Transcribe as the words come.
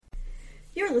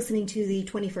You're listening to the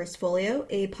 21st Folio,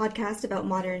 a podcast about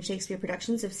modern Shakespeare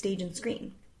productions of stage and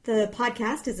screen. The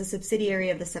podcast is a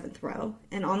subsidiary of The Seventh Row,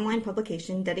 an online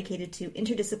publication dedicated to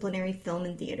interdisciplinary film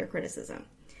and theater criticism.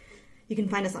 You can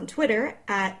find us on Twitter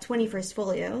at 21st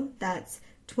Folio, that's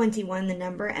 21 the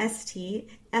number STFOLIO,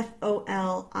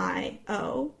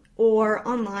 or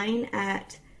online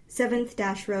at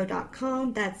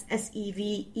 7th-row.com, that's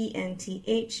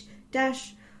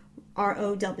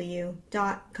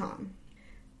SEVENTH-ROW.com.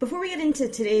 Before we get into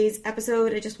today's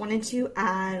episode, I just wanted to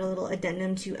add a little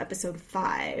addendum to episode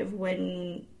 5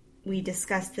 when we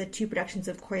discussed the two productions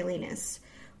of Coriolanus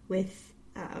with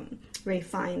Ralph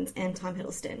Fiennes and Tom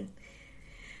Hiddleston.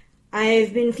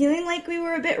 I've been feeling like we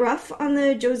were a bit rough on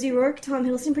the Josie Rourke Tom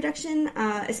Hiddleston production,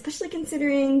 especially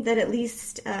considering that at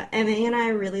least Emma and I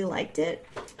really liked it.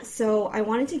 So I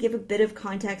wanted to give a bit of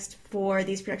context for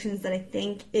these productions that I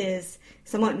think is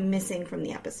somewhat missing from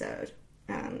the episode.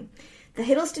 The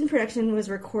Hiddleston production was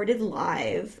recorded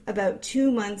live about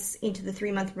 2 months into the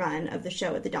 3-month run of the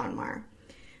show at the Donmar.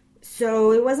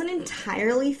 So it wasn't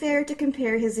entirely fair to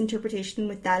compare his interpretation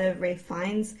with that of Ralph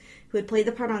Fiennes, who had played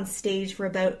the part on stage for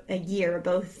about a year,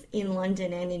 both in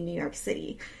London and in New York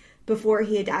City, before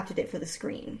he adapted it for the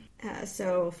screen.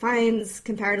 So Fiennes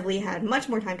comparatively had much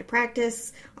more time to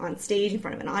practice on stage in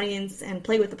front of an audience and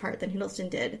play with the part than Hiddleston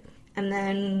did. And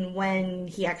then when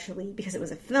he actually, because it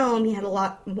was a film, he had a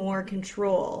lot more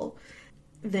control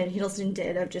than Hiddleston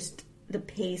did of just the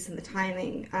pace and the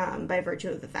timing by virtue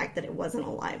of the fact that it wasn't a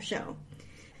live show.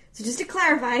 So just to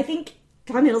clarify, I think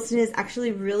Tom Hiddleston is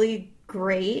actually really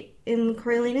great in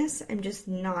Coriolanus. I'm just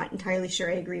not entirely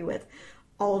sure I agree with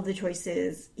all of the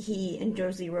choices he and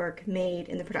Josie Rourke made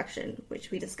in the production, which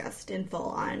we discussed in full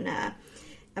on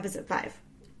episode 5.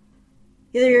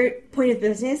 The other point of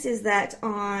business is that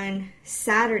on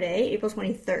Saturday, April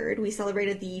 23rd, we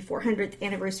celebrated the 400th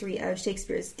anniversary of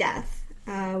Shakespeare's death.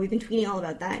 We've been tweeting all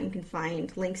about that, and you can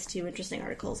find links to interesting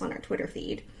articles on our Twitter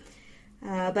feed.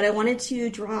 But I wanted to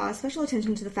draw special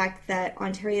attention to the fact that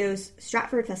Ontario's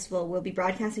Stratford Festival will be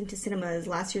broadcasting to cinemas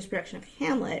last year's production of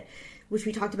Hamlet, which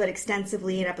we talked about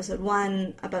extensively in episode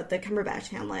 1 about the Cumberbatch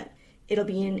Hamlet. It'll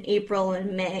be in April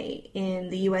and May in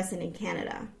the US and in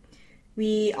Canada.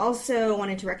 We also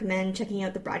wanted to recommend checking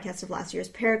out the broadcast of last year's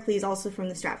Pericles, also from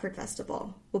the Stratford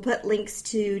Festival. We'll put links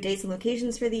to dates and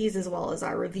locations for these, as well as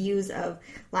our reviews of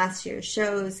last year's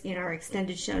shows in our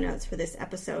extended show notes for this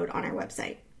episode on our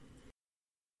website.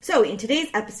 So, in today's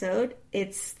episode,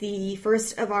 it's the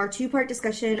first of our 2-part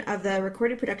discussion of the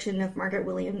recorded production of Margaret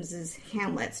Williams'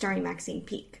 Hamlet, starring Maxine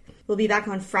Peake. We'll be back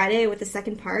on Friday with the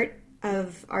second part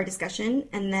of our discussion,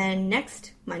 and then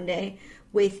next Monday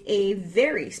with a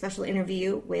very special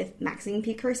interview with Maxine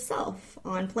Peake herself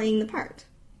on playing the part.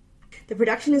 The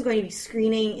production is going to be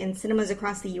screening in cinemas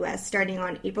across the U.S. starting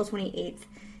on April 28th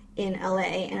in L.A.,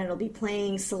 and it'll be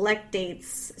playing select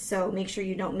dates, so make sure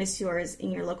you don't miss yours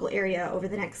in your local area over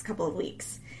the next couple of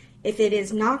weeks. If it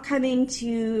is not coming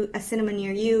to a cinema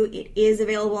near you, it is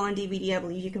available on DVD. I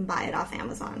believe you can buy it off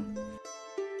Amazon.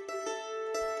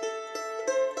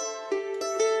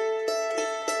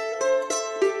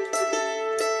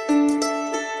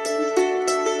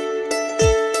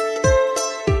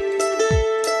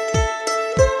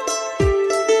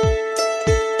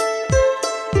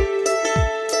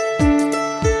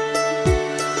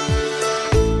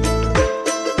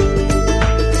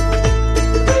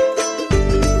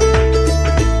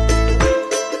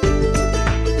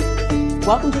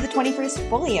 Welcome to the 21st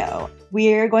Folio.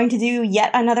 We're going to do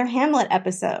yet another Hamlet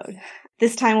episode.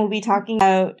 This time we'll be talking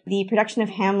about the production of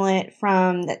Hamlet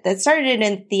that started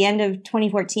at the end of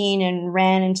 2014 and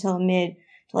ran until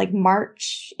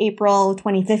March, April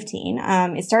 2015.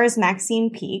 It stars Maxine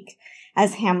Peake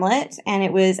as Hamlet, and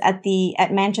it was at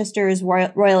Manchester's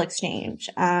Royal Exchange.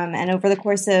 And over the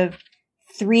course of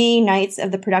 3 nights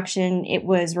of the production, it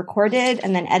was recorded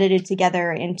and then edited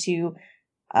together into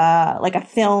a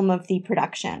film of the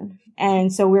production.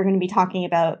 And so we're going to be talking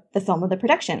about the film of the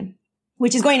production,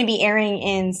 which is going to be airing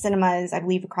in cinemas, I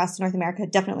believe, across North America,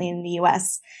 definitely in the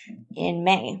US, in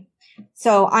May.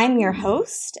 So I'm your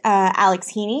host,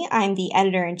 Alex Heaney. I'm the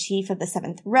editor-in-chief of The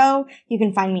Seventh Row. You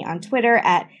can find me on Twitter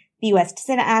at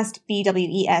BWestCineaste,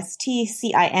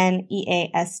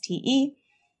 BWestCineaste.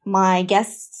 My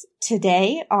guests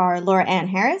today are Laura Ann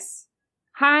Harris.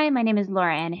 Hi, my name is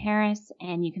Laura Ann Harris,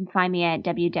 and you can find me at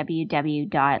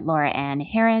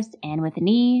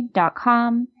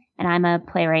www.lauraannharris.com, and I'm a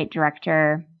playwright,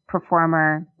 director,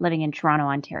 performer living in Toronto,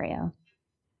 Ontario.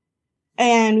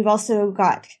 And we've also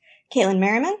got Caitlin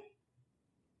Merriman.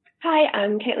 Hi,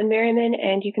 I'm Caitlin Merriman,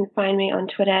 and you can find me on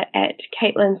Twitter at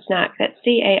Caitlin Snark. That's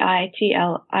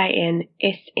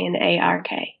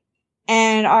CaitlinSnark.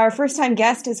 And our first-time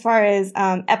guest as far as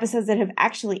episodes that have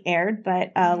actually aired,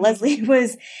 but Leslie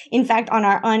was, in fact, on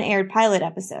our unaired pilot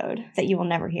episode that you will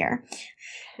never hear.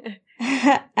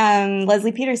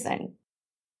 Leslie Peterson.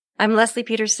 I'm Leslie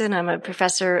Peterson. I'm a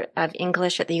professor of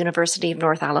English at the University of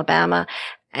North Alabama,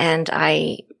 and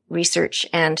I research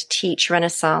and teach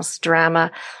Renaissance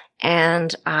drama,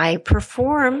 and I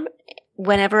perform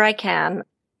whenever I can.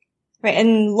 Right,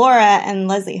 and Laura and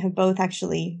Leslie have both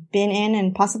actually been in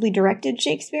and possibly directed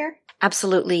Shakespeare?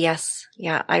 Absolutely, yes.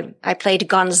 Yeah, I played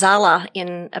Gonzala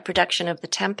in a production of The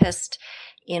Tempest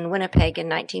in Winnipeg in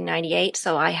 1998,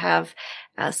 so I have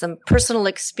some personal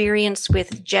experience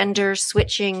with gender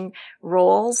switching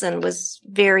roles and was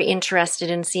very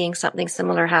interested in seeing something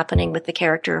similar happening with the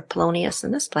character of Polonius in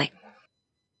this play.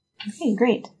 Okay,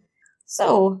 great.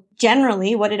 So,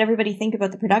 generally, what did everybody think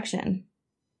about the production?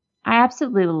 I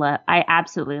absolutely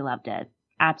loved it.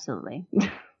 Absolutely.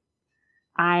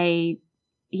 I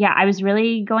was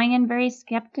really going in very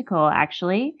skeptical,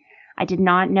 actually. I did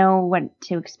not know what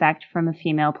to expect from a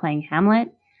female playing Hamlet.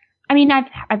 I mean,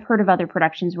 I've heard of other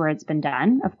productions where it's been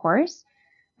done, of course,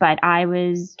 but I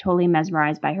was totally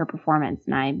mesmerized by her performance,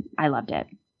 and I loved it.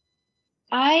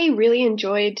 I really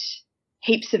enjoyed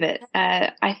heaps of it.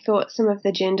 I thought some of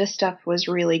the gender stuff was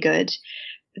really good.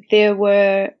 There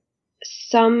were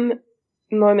some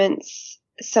moments,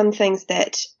 some things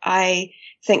that I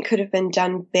think could have been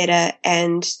done better,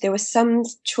 and there were some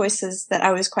choices that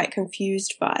I was quite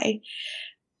confused by.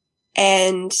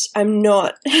 And I'm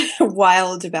not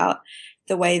wild about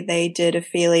the way they did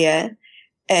Ophelia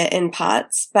in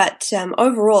parts, but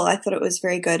overall I thought it was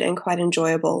very good and quite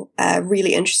enjoyable.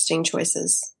 Really interesting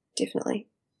choices, definitely.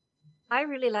 I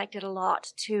really liked it a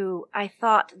lot, too. I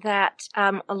thought that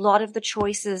a lot of the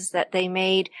choices that they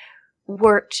made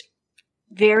worked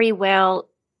very well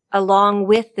along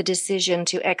with the decision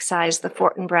to excise the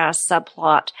Fortinbras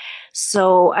subplot.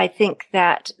 So I think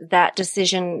that that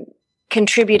decision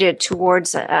contributed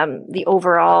towards the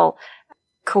overall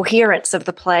coherence of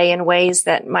the play in ways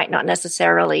that might not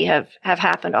necessarily have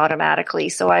happened automatically.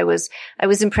 So I was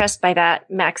impressed by that.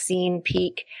 Maxine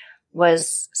Peake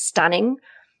was stunning.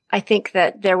 I think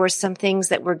that there were some things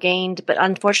that were gained, but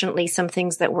unfortunately some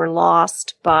things that were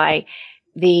lost by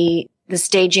the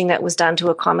staging that was done to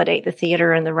accommodate the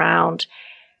theater and the round.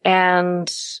 And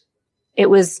it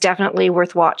was definitely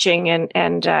worth watching,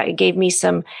 and it gave me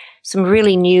some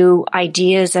really new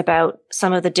ideas about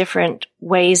some of the different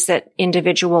ways that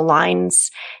individual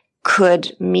lines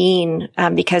could mean,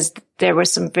 because there were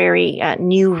some very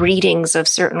new readings of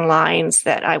certain lines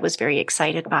that I was very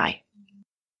excited by.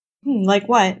 Like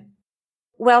what?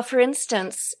 Well, for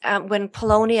instance, when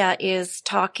Polonia is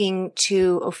talking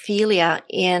to Ophelia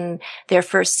in their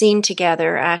first scene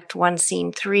together, Act 1,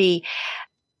 Scene 3,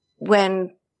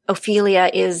 when Ophelia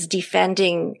is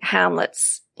defending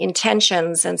Hamlet's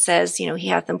intentions and says, he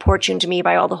hath importuned me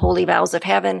by all the holy vows of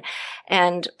heaven,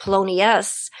 and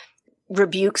Polonius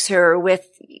rebukes her with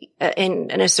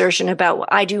an assertion about,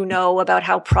 I do know about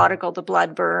how prodigal the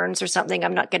blood burns or something.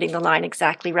 I'm not getting the line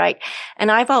exactly right. And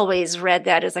I've always read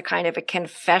that as a kind of a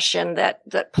confession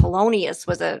that Polonius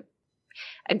was a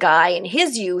guy in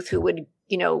his youth who would,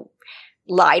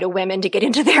 lie to women to get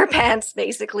into their pants,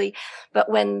 basically.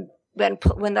 But when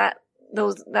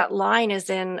that line is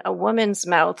in a woman's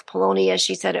mouth, Polonia,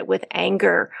 she said it with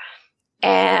anger,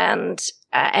 and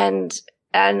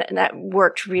that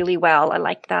worked really well. I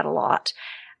liked that a lot.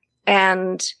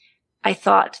 And I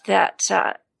thought that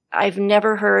I've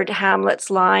never heard Hamlet's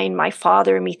line, my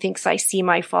father, methinks I see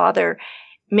my father,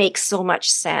 make so much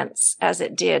sense as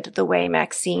it did the way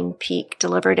Maxine Peake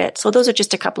delivered it. So those are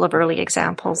just a couple of early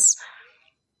examples.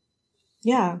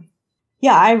 Yeah.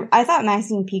 Yeah, I thought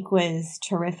Maxine Peake was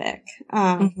terrific,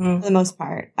 for the most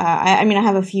part. I mean, I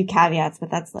have a few caveats, but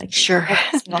that's like sure.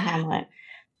 Single Hamlet.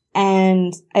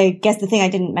 And I guess the thing I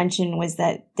didn't mention was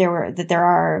that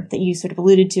that you sort of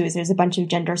alluded to, is there's a bunch of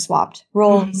gender swapped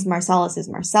roles. Mm-hmm. Marcellus is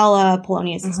Marcella,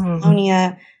 Polonius is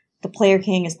Polonia, the player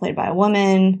king is played by a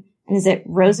woman. And is it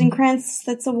Rosencrantz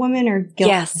that's a woman, or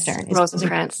Guildenstern? Yes,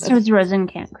 Rosencrantz. It was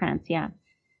Rosencrantz, yeah.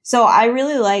 So I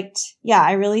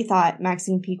really thought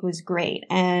Maxine Peake was great.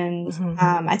 And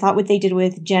I thought what they did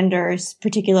with genders,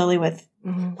 particularly with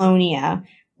Polonia,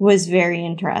 was very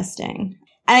interesting.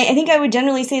 I think I would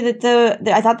generally say that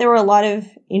I thought there were a lot of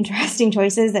interesting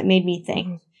choices that made me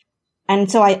think. And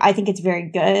so I think it's very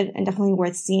good and definitely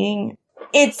worth seeing.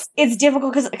 It's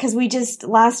difficult because we just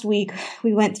last week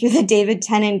we went through the David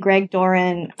Tennant, Greg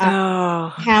Doran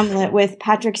Hamlet with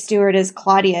Patrick Stewart as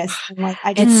Claudius. And like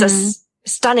it's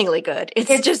stunningly good.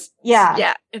 It's just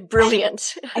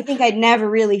brilliant. I think I'd never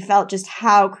really felt just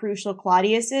how crucial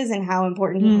Claudius is and how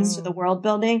important he is to the world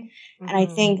building. And I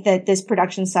think that this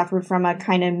production suffered from a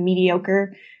kind of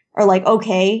mediocre or like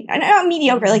okay, not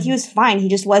mediocre. Like he was fine. He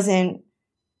just wasn't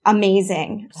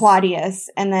amazing Claudius,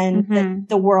 and then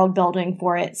the world building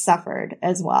for it suffered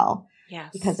as well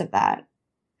because of that.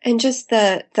 And just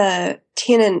the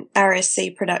Tennant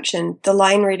RSC production, the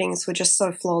line readings were just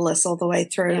so flawless all the way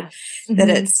through that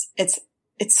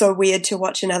it's so weird to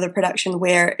watch another production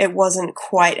where it wasn't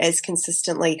quite as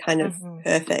consistently kind of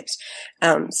perfect.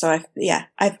 So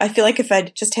I feel like if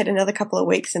I'd just had another couple of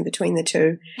weeks in between the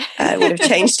two, it would have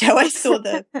changed how I saw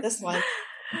this one.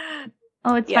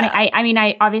 Oh, it's funny. I mean,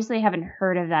 I obviously haven't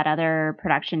heard of that other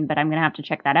production, but I'm going to have to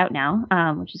check that out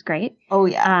now, which is great. Oh,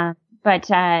 yeah. But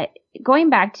going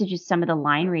back to just some of the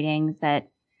line readings that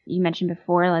you mentioned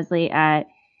before, Leslie,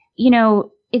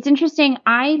 it's interesting.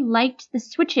 I liked the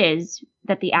switches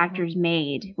that the actors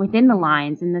made within the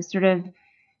lines, and the sort of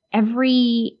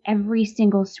every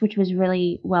single switch was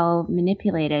really well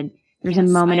manipulated. There's a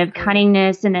moment of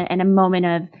cunningness and a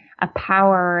moment of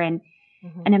power and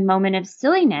a moment of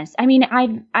silliness. I mean,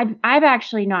 I've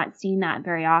actually not seen that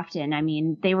very often. I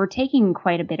mean, they were taking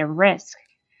quite a bit of risk,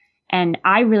 and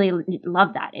I really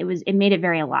loved that. It made it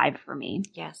very alive for me.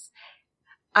 Yes.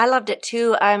 I loved it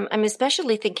too. I'm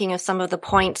especially thinking of some of the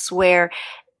points where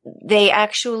they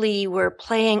actually were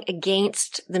playing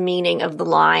against the meaning of the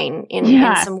line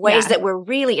in some ways that were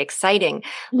really exciting.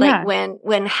 Like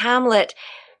when Hamlet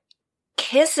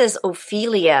kisses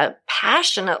Ophelia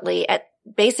passionately at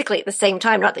basically at the same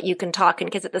time, not that you can talk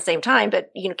and kiss at the same time,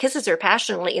 but, kisses her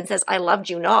passionately and says, I loved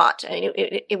you not. And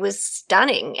it was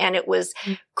stunning, and it was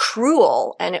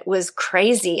cruel, and it was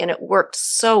crazy, and it worked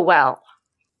so well.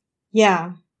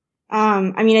 Yeah.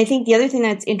 I mean, I think the other thing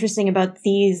that's interesting about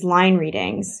these line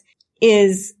readings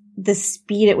is the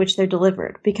speed at which they're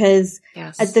delivered, because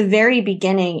at the very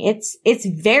beginning, it's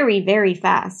very, very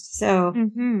fast. So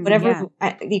whatever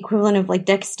the equivalent of like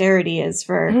dexterity is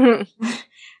for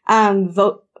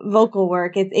vocal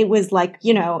work, it was like,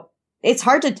 it's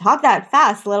hard to talk that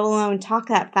fast, let alone talk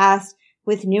that fast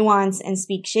with nuance and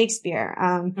speak Shakespeare.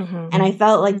 And I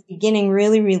felt like the beginning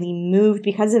really, really moved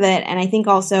because of it. And I think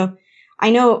also,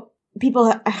 I know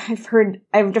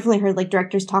I've definitely heard like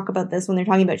directors talk about this when they're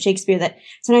talking about Shakespeare, that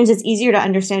sometimes it's easier to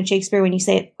understand Shakespeare when you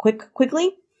say it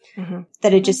quickly,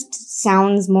 that it just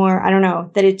sounds more, I don't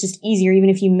know, that it's just easier, even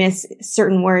if you miss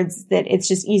certain words, that it's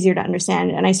just easier to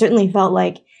understand. And I certainly felt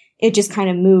like it just kind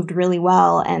of moved really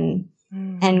well, and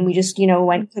we just,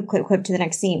 went clip to the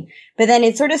next scene. But then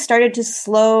it sort of started to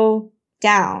slow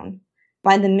down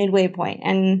by the midway point.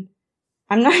 And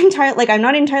I'm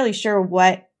not entirely sure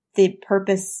what the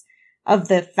purpose of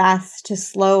the fast to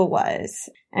slow was.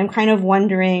 I'm kind of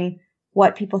wondering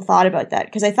what people thought about that.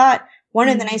 Because I thought one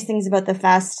of the nice things about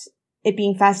it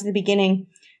being fast at the beginning,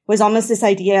 was almost this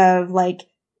idea of like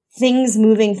things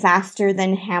moving faster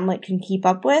than Hamlet can keep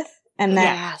up with. And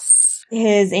that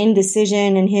his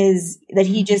indecision and that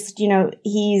he just,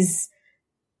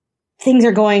 things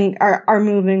are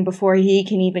moving before he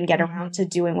can even get around to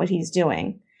doing what he's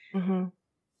doing.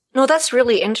 No, that's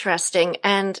really interesting.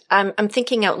 And I'm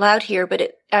thinking out loud here,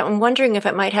 but I'm wondering if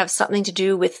it might have something to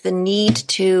do with the need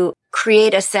to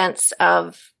create a sense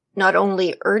of not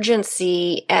only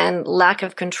urgency and lack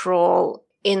of control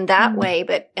in that way,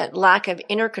 but lack of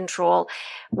inner control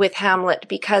with Hamlet.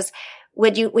 Because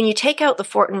when you take out the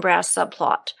Fortinbras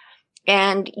subplot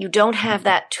and you don't have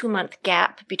that 2-month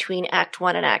gap between Act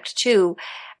 1 and Act 2,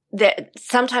 that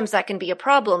sometimes that can be a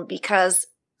problem, because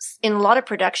in a lot of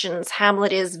productions,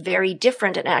 Hamlet is very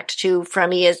different in Act 2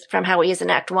 from how he is in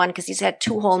Act 1, because he's had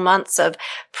 2 whole months of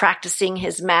practicing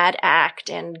his mad act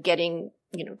and getting,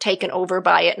 taken over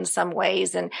by it in some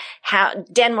ways. And how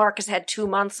Denmark has had 2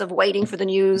 months of waiting for the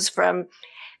news from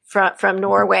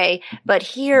Norway. But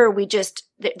here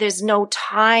there's no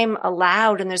time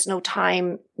allowed and there's no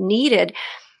time needed.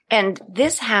 And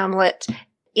this Hamlet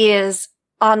is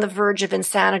on the verge of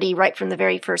insanity right from the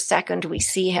very first second we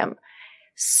see him.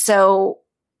 So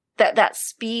that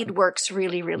speed works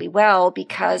really, really well,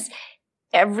 because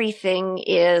everything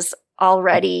is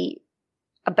already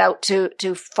about to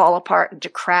fall apart and to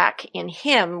crack in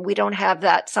him. We don't have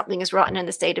that something is rotten in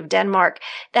the state of Denmark.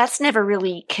 That's never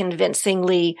really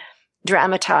convincingly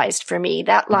dramatized for me.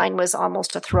 That line was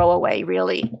almost a throwaway,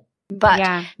 really.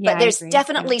 But there's agree.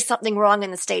 definitely something wrong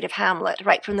in the state of Hamlet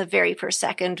right from the very first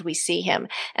second we see him.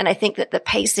 And I think that the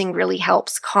pacing really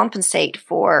helps compensate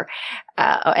for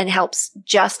and helps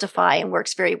justify and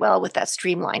works very well with that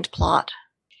streamlined plot.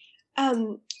 I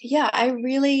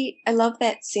love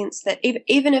that sense that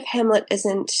even if Hamlet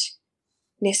isn't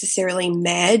necessarily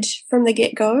mad from the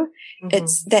get-go,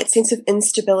 it's that sense of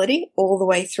instability all the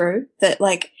way through, that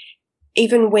like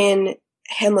even when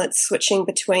Hamlet's switching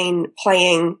between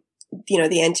playing,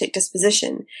 the antic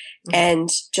disposition and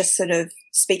just sort of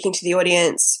speaking to the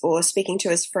audience or speaking to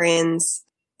his friends,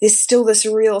 there's still this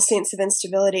real sense of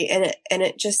instability, and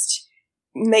it just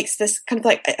makes this kind of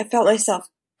like, I felt myself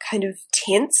kind of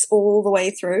tense all the way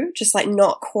through, just like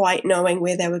not quite knowing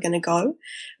where they were going to go,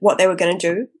 what they were going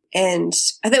to do. And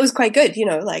I thought it was quite good,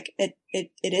 like it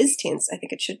is tense. I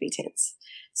think it should be tense.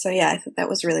 So yeah, I thought that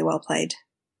was really well played.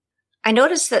 I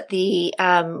noticed that the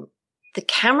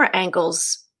camera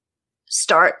angles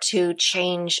start to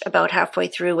change about halfway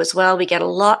through as well. We get a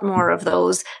lot more of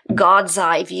those God's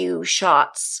eye view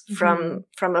shots from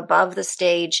above the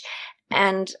stage.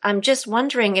 And I'm just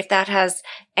wondering if that has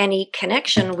any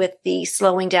connection with the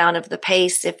slowing down of the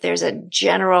pace, if there's a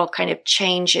general kind of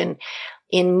change in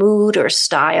mood or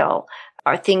style.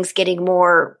 Are things getting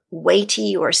more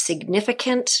weighty or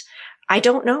significant? I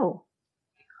don't know.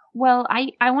 Well,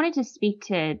 I wanted to speak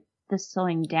to the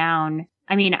slowing down.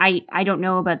 I mean, I don't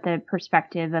know about the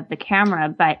perspective of the camera,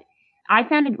 but I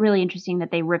found it really interesting that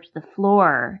they ripped the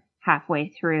floor halfway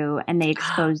through and they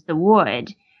exposed the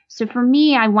wood. So for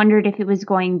me, I wondered if it was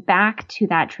going back to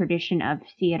that tradition of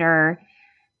theater.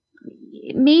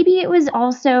 Maybe it was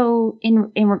also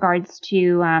in regards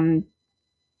to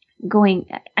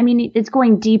it's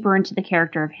going deeper into the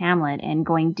character of Hamlet and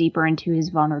going deeper into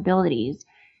his vulnerabilities.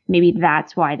 Maybe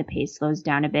that's why the pace slows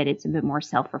down a bit. It's a bit more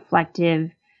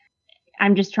self-reflective.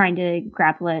 I'm just trying to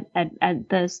grapple at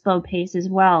the slow pace as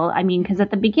well. I mean, because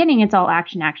at the beginning, it's all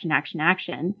action, action, action,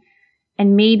 action.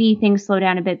 And maybe things slow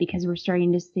down a bit because we're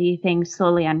starting to see things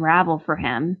slowly unravel for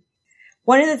him.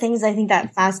 One of the things I think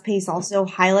that fast pace also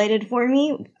highlighted for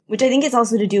me, which I think is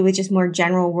also to do with just more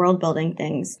general world building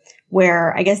things,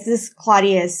 where I guess this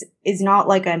Claudius is not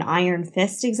like an iron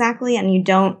fist exactly, and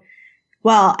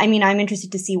I'm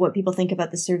interested to see what people think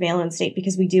about the surveillance state,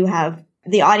 because we do have,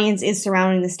 the audience is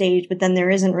surrounding the stage, but then there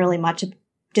isn't really much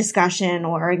discussion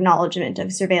or acknowledgement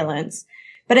of surveillance.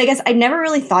 But I guess I never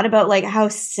really thought about like how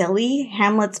silly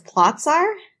Hamlet's plots are.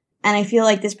 And I feel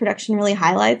like this production really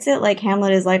highlights it. Like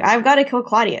Hamlet is like, I've got to kill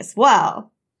Claudius.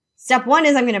 Well, step one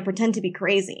is I'm going to pretend to be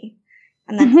crazy.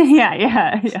 And then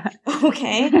yeah.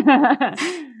 Okay. And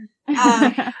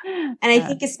I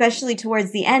think especially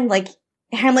towards the end, like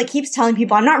Hamlet keeps telling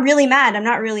people, I'm not really mad.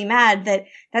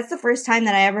 That's the first time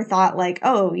that I ever thought like,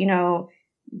 the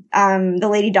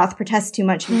lady doth protest too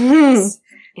much.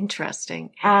 Interesting.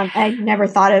 I never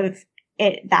thought of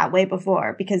it that way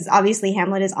before, because obviously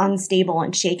Hamlet is unstable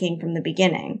and shaking from the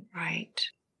beginning. Right.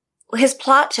 His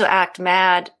plot to act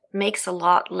mad makes a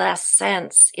lot less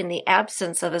sense in the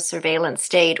absence of a surveillance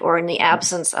state or in the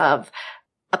absence of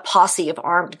a posse of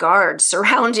armed guards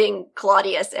surrounding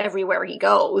Claudius everywhere he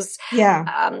goes.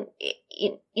 Yeah.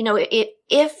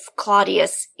 If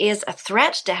Claudius is a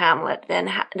threat to Hamlet, then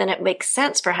it makes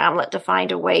sense for Hamlet to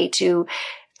find a way to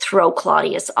throw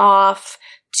Claudius off,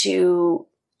 to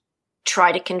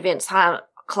try to convince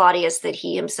Claudius that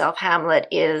he himself, Hamlet,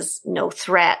 is no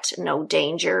threat, no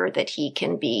danger, that he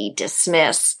can be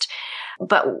dismissed.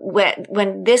 But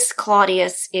when this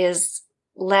Claudius is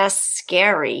less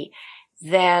scary,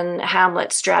 then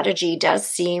Hamlet's strategy does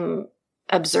seem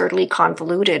absurdly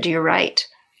convoluted. You're right.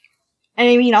 And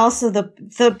I mean, also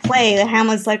the play that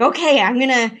Hamlet's like, okay, I'm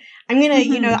gonna, I'm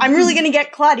really gonna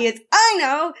get Claudius. I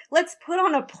know, let's put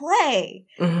on a play.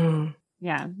 Mm-hmm.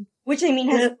 Yeah. Which I mean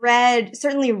has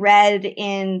certainly read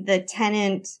in the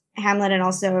Tennant Hamlet and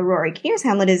also Rory Kinnear's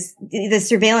Hamlet is the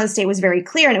surveillance state was very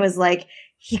clear, and it was like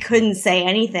he couldn't say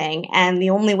anything, and the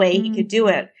only way he could do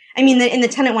it. I mean, in the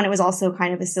Tennant one, it was also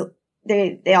kind of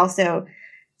they also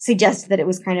suggested that it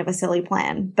was kind of a silly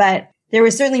plan, but there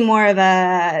was certainly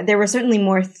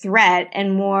more threat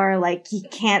and more like he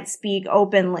can't speak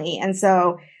openly, and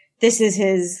so this is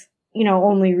his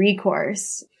only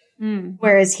recourse.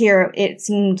 Whereas here it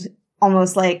seemed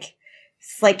almost like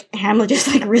Hamlet just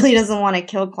like really doesn't want to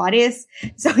kill Claudius.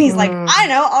 So he's like, I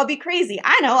know, I'll be crazy.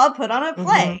 I know, I'll put on a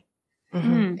play.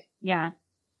 Yeah.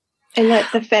 And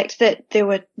like the fact that there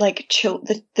were like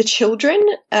the children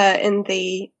in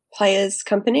the players'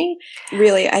 company,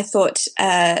 really, I thought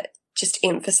just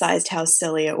emphasized how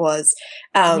silly it was.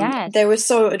 They were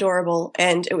so adorable,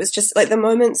 and it was just like the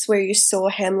moments where you saw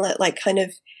Hamlet like kind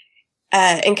of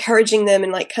encouraging them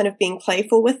and like kind of being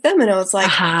playful with them. And I was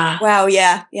like, wow,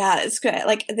 yeah, it's great.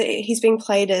 Like he's being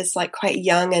played as like quite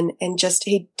young and just,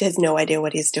 he has no idea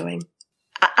what he's doing.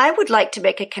 I would like to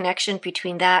make a connection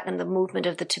between that and the movement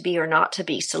of the to be or not to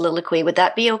be soliloquy. Would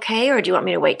that be okay? Or do you want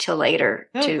me to wait till later?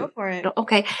 No, go for it.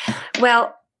 Okay.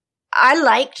 Well, I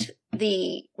liked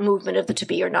the movement of the to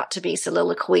be or not to be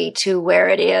soliloquy to where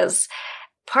it is,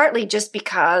 partly just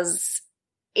because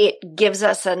it gives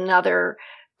us another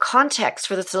context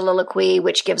for the soliloquy,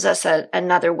 which gives us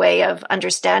another way of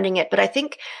understanding it. But I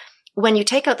think when you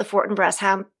take out the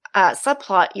Fortinbras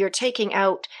subplot, you're taking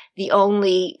out the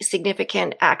only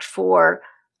significant Act 4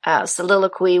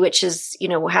 soliloquy, which is,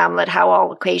 Hamlet, how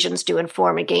all occasions do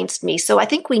inform against me. So I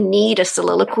think we need a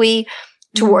soliloquy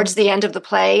towards the end of the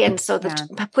play. And so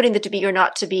putting the to be or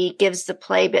not to be gives the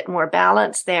play a bit more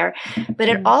balance there. But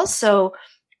it also,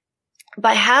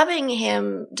 by having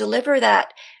him deliver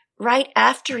that right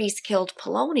after he's killed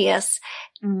Polonius,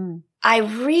 I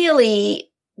really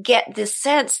get this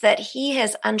sense that he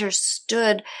has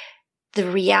understood the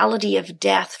reality of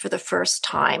death for the first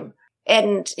time.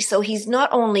 And so he's not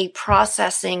only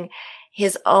processing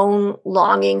his own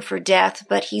longing for death,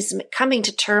 but he's coming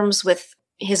to terms with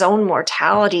his own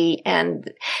mortality.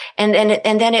 And then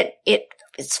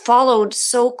it's followed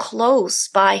so close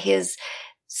by his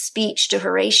speech to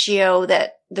Horatio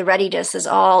that the readiness is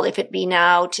all, if it be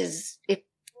now, tis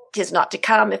not to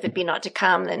come, if it be not to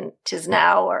come, then 'tis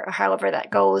now, or however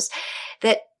that goes,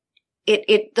 that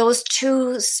those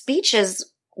two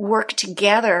speeches work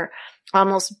together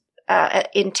almost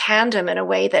in tandem in a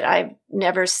way that I've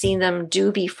never seen them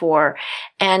do before.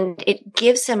 And it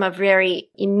gives him a very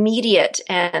immediate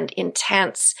and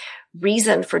intense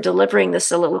reason for delivering the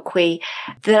soliloquy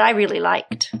that I really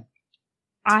liked.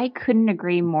 I couldn't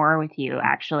agree more with you,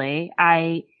 actually.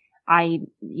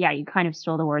 You kind of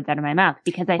stole the words out of my mouth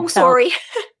because I felt... sorry.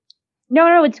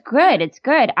 No, it's good. It's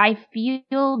good. I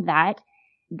feel that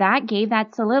gave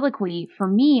that soliloquy for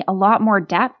me a lot more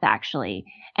depth, actually.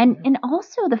 And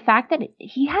also the fact that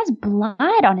he has blood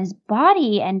on his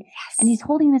body and he's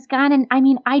holding this gun. And I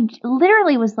mean, I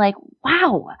literally was like,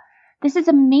 wow, this is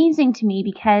amazing to me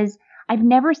because I've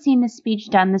never seen this speech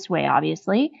done this way,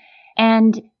 obviously.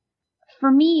 And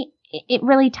for me, it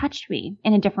really touched me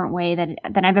in a different way than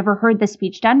I've ever heard this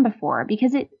speech done before,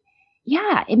 because it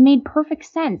made perfect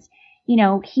sense.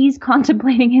 He's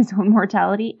contemplating his own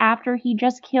mortality after he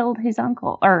just killed his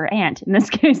uncle or aunt in this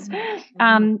case.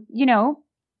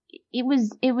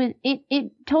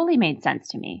 It totally made sense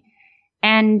to me.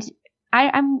 And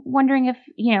I'm wondering if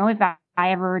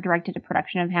I ever directed a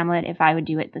production of Hamlet, if I would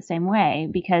do it the same way,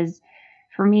 because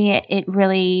for me, it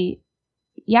really,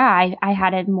 I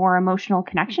had a more emotional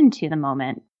connection to the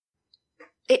moment.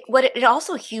 It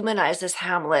also humanizes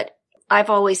Hamlet. I've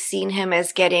always seen him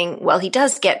as he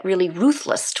does get really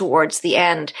ruthless towards the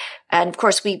end. And of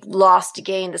course, we've lost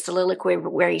again the soliloquy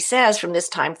where he says, from this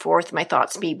time forth, my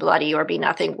thoughts be bloody or be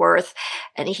nothing worth.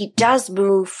 And he does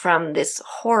move from this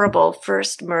horrible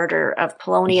first murder of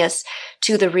Polonius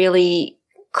to the really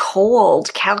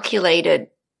cold, calculated,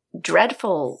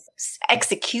 dreadful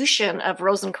execution of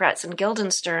Rosencrantz and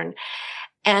Guildenstern.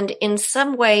 And in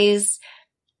some ways,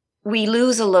 we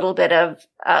lose a little bit of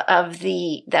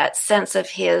that sense of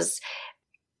his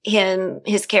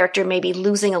character maybe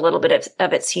losing a little bit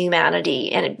of its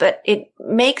humanity, but it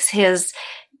makes his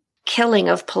killing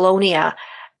of Polonia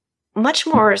much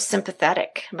more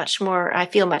sympathetic, I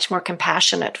feel much more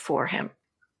compassionate for him.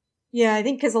 Yeah, I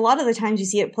think because a lot of the times you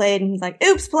see it played and he's like,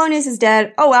 oops, Polonius is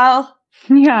dead. Oh, well.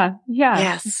 Yeah.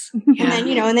 Yes. And then,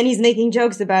 and then he's making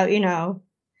jokes about, you don't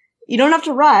have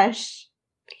to rush.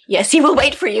 Yes, he will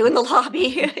wait for you in the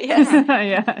lobby. Yeah.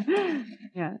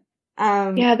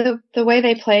 The way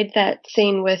they played that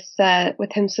scene with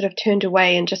him sort of turned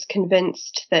away and just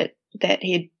convinced that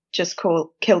he had just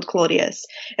killed Claudius,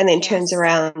 and then turns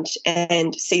around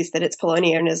and sees that it's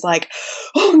Polonia and is like,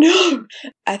 "Oh no!"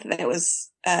 I thought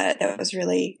that was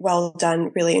really well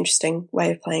done, really interesting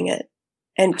way of playing it,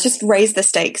 and just raised the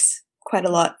stakes quite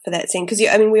a lot for that scene, because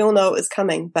we all know it was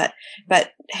coming, but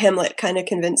Hamlet kind of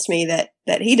convinced me that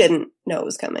he didn't know it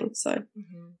was coming. So,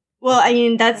 well, I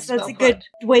mean, that's a good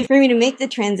way for me to make the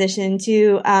transition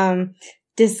to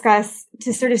discuss,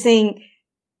 to sort of saying,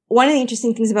 one of the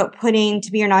interesting things about putting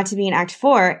To Be or Not to Be in Act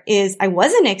 4 is I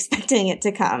wasn't expecting it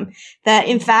to come. That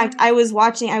in fact, I was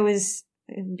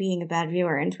being a bad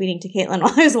viewer and tweeting to Caitlin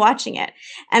while I was watching it,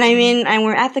 and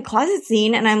we're at the closet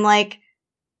scene, and I'm like,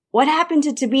 what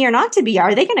happened to Be or Not to Be?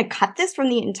 Are they going to cut this from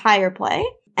the entire play?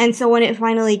 And so when it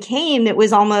finally came, it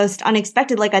was almost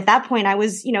unexpected. Like at that point, I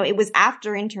was, it was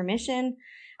after intermission.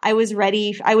 I was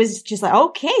ready. I was just like,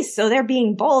 okay, so they're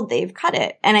being bold. They've cut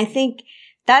it. And I think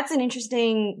that's an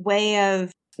interesting way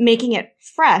of making it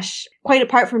fresh, quite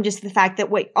apart from just the fact that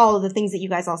all of the things that you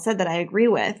guys all said that I agree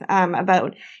with,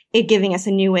 about it giving us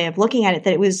a new way of looking at it,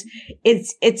 that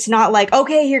it's not like,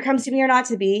 okay, here comes To Be or Not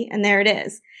to Be, and there it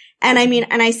is. And I mean,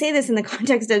 and I say this in the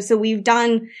context of, so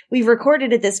we've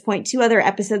recorded at this point 2 other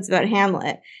episodes about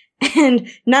Hamlet, and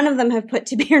none of them have put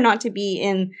To Be or Not to Be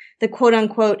in the quote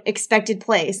unquote expected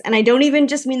place. And I don't even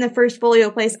just mean the first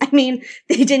folio place. I mean,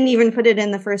 they didn't even put it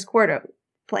in the first quarto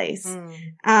place.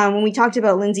 When we talked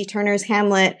about Lindsay Turner's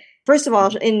Hamlet, first of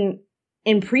all, in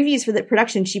previews for the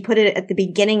production, she put it at the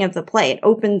beginning of the play. It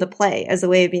opened the play as a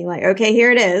way of being like, okay,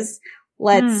 here it is.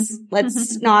 Let's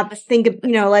not think of,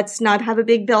 let's not have a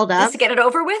big build up. Just get it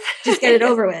over with. Just get it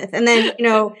over with. And then,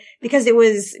 because it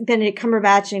was Benedict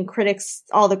Cumberbatch and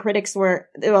all the critics a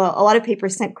lot of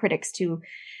papers sent critics to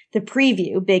the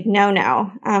preview, big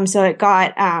no-no. So it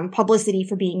got, publicity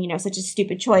for being, such a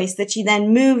stupid choice that she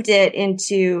then moved it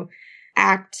into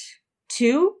Act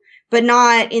 2, but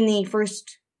not in the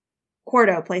first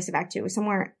quarto place of Act 2. It was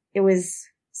somewhere, it was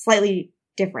slightly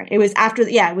different. It was after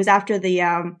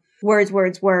the,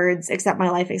 words, accept my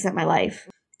life.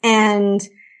 And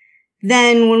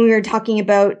then when we were talking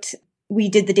about, we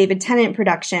did the David Tennant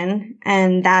production,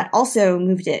 and that also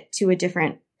moved it to a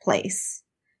different place.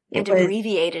 And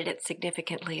abbreviated it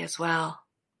significantly as well.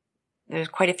 There's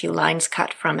quite a few lines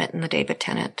cut from it in the David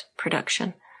Tennant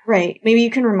production. Right. Maybe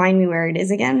you can remind me where it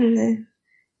is again in the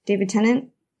David Tennant?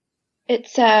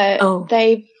 It's,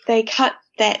 they cut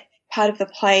that part of the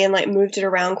play and moved it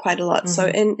around quite a lot. Mm-hmm. So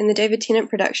in the David Tennant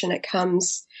production, it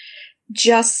comes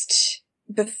just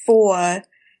before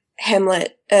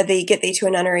Hamlet, the Get Thee to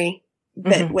a Nunnery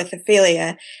bit with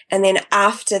Ophelia, and then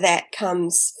after that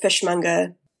comes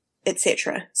Fishmonger,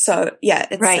 etc. So yeah,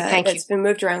 it's it's been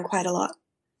moved around quite a lot.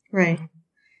 Right.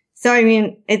 So I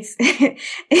mean, it's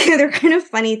the kind of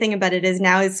funny thing about it is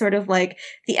now it's sort of like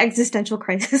the existential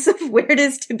crisis of where it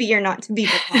is to be or not to be.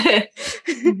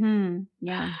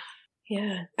 Yeah.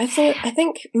 Yeah. I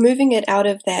think moving it out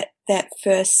of that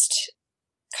first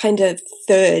kind of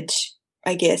third,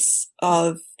 I guess,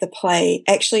 of the play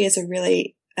actually is a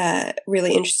really,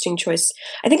 really interesting choice.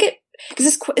 I think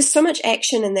because there's so much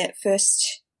action in that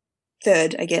first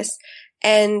third, I guess,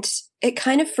 and it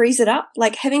kind of frees it up,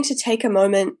 like having to take a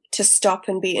moment to stop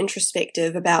and be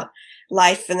introspective about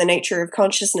life and the nature of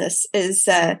consciousness is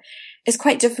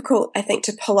quite difficult, I think,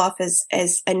 to pull off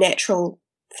as a natural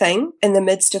thing in the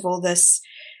midst of all this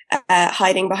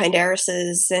hiding behind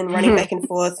heiresses and running back and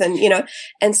forth, and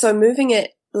and so moving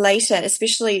it later,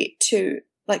 especially to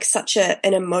such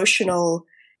an emotional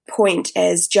point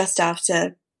as just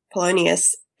after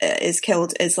Polonius is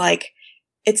killed, is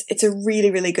it's a really,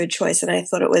 really good choice, and I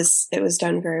thought it was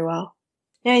done very well.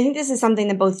 Yeah, I think this is something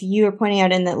that both you are pointing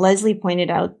out and that Leslie pointed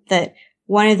out, that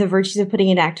one of the virtues of putting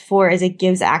in Act 4 is it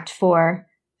gives Act 4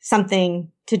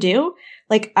 something to do.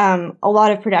 A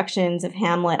lot of productions of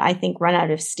Hamlet, I think, run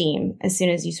out of steam as soon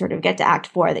as you sort of get to Act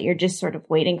 4, that you're just sort of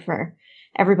waiting for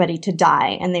everybody to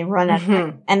die, and they run out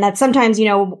of, and that sometimes,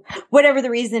 whatever the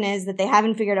reason is that they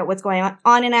haven't figured out what's going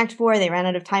on in Act 4, they ran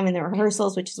out of time in the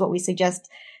rehearsals, which is what we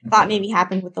thought maybe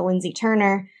happened with the Lindsay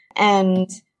Turner. And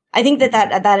I think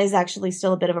that is actually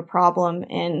still a bit of a problem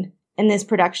in this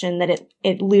production, that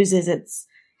it loses its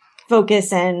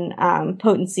focus and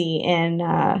potency in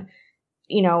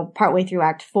partway through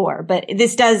Act 4. But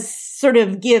this does sort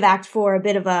of give Act 4 a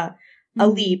bit of a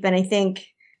leap. And I think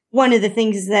one of the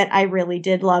things that I really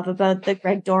did love about the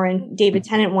Greg Doran, David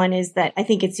Tennant one is that I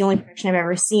think it's the only production I've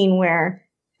ever seen where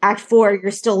Act 4,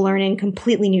 you're still learning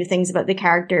completely new things about the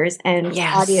characters, and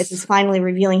Claudius is finally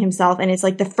revealing himself. And it's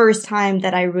the first time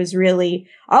that I was really,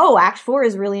 Act 4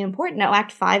 is really important. No,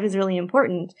 Act 5 is really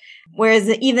important. Whereas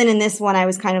even in this one, I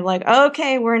was kind of like,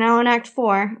 okay, we're now in Act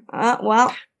 4.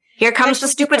 Well. Here comes the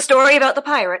stupid story about the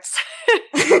pirates.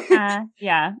 Yeah.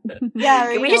 Yeah.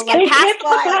 Can we just get past the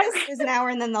pirates? There's an hour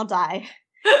and then they'll die.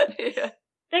 Yeah.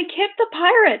 They kept the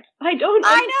pirates. I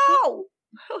know.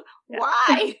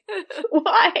 Why?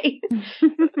 Why?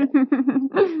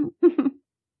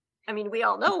 I mean, we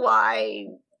all know why,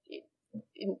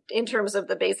 in terms of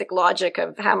the basic logic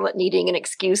of Hamlet needing an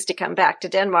excuse to come back to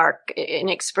Denmark in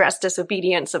express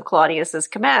disobedience of Claudius's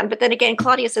command. But then again,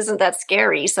 Claudius isn't that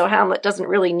scary, so Hamlet doesn't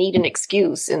really need an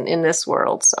excuse in this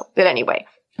world. So, but anyway.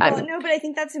 No, but I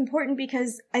think that's important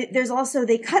because there's also,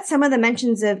 they cut some of the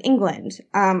mentions of England,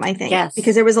 I think. Yes.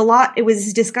 Because there was a lot, it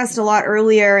was discussed a lot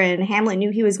earlier, and Hamlet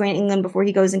knew he was going to England before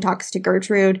he goes and talks to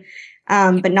Gertrude,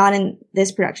 but not in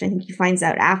this production. I think he finds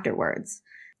out afterwards.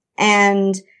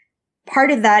 And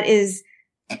part of that is,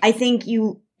 I think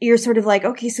you're sort of like,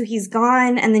 okay, so he's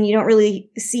gone, and then you don't really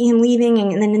see him leaving,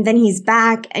 and then he's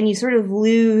back, and you sort of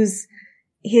lose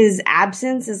his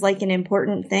absence as like an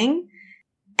important thing.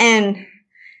 And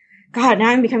God, now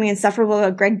I'm becoming insufferable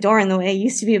about Greg Doran the way I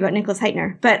used to be about Nicholas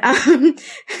Heitner. But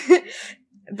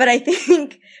but I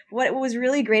think what was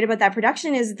really great about that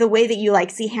production is the way that you like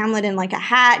see Hamlet in like a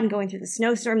hat and going through the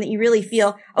snowstorm, that you really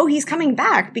feel, oh, he's coming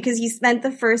back, because he spent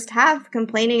the first half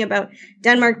complaining about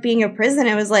Denmark being a prison.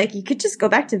 It was like, you could just go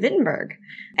back to Wittenberg,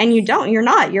 and you don't. You're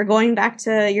not. You're going back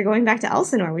to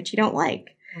Elsinore, which you don't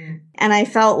like. Mm. And I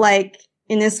felt like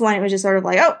in this one, it was just sort of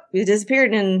like, oh, he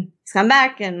disappeared and he's come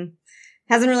back and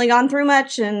hasn't really gone through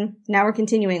much, and now we're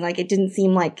continuing. Like, it didn't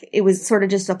seem like it was sort of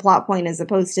just a plot point as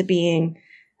opposed to being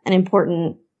an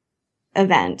important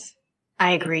event.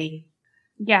 I agree.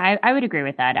 Yeah, I would agree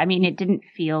with that. I mean, it didn't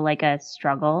feel like a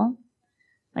struggle.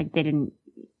 Like, they didn't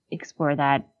explore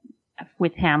that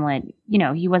with Hamlet. You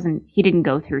know, he didn't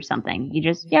go through something. He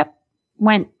just,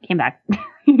 came back,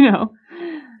 you know?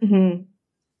 Mm-hmm.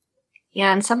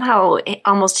 Yeah, and somehow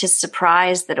almost his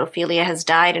surprise that Ophelia has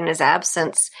died in his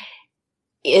absence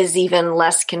is even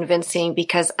less convincing,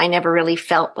 because I never really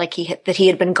felt like he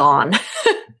had been gone.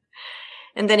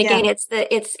 And then again,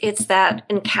 it's that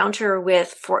encounter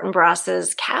with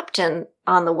Fortinbras's captain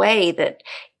on the way that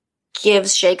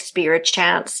gives Shakespeare a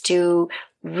chance to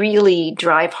really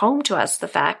drive home to us the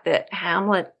fact that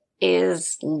Hamlet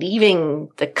is leaving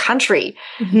the country.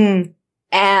 Mm-hmm.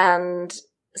 And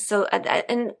so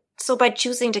by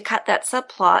choosing to cut that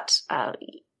subplot,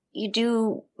 you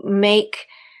do make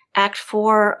Act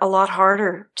 4 a lot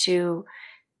harder to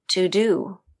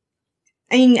do.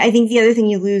 I mean, I think the other thing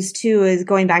you lose too is,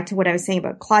 going back to what I was saying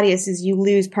about Claudius, is you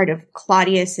lose part of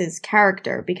Claudius's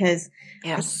character, because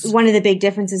one of the big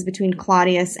differences between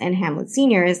Claudius and Hamlet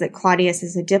Sr. is that Claudius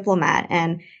is a diplomat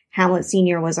and Hamlet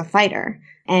Sr. was a fighter.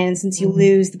 And since you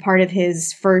lose the part of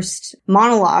his first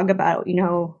monologue about, you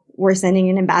know, we're sending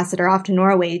an ambassador off to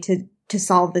Norway to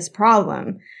solve this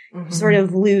problem, sort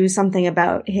of lose something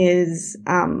about his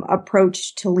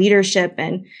approach to leadership.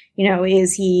 And, you know,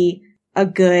 is he a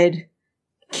good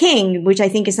king? Which I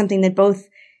think is something that both,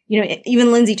 you know,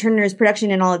 even Lindsay Turner's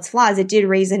production and all its flaws, it did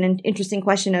raise an interesting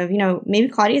question of, you know, maybe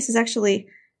Claudius is actually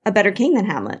a better king than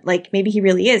Hamlet. Like, maybe he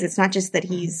really is. It's not just that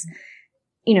he's,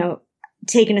 you know,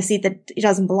 taken a seat that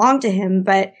doesn't belong to him,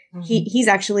 but he's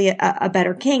actually a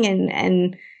better king.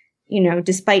 And, you know,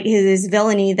 despite his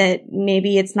villainy, that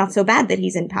maybe it's not so bad that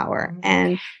he's in power.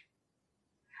 And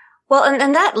well,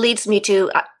 and that leads me to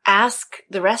ask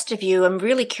the rest of you. I'm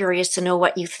really curious to know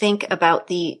what you think about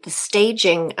the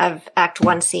staging of Act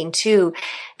 1, Scene 2,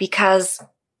 because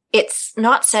it's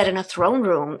not set in a throne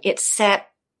room. It's set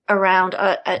around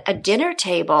a dinner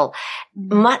table,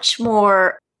 much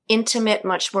more intimate,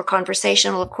 much more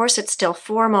conversational. Of course, it's still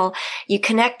formal. You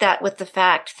connect that with the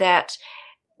fact that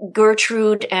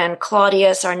Gertrude and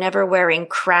Claudius are never wearing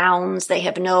crowns. They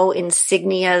have no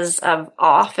insignias of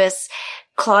office.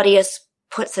 Claudius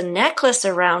puts a necklace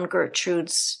around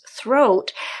Gertrude's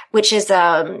throat, which is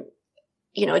a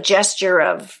gesture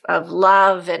of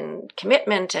love and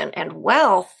commitment and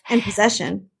wealth. And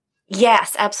possession.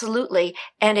 Yes, absolutely.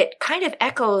 And it kind of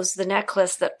echoes the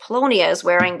necklace that Polonia is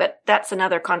wearing, but that's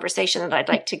another conversation that I'd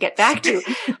like to get back to.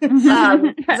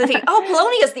 I think,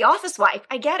 Polonia is the office wife.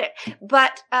 I get it.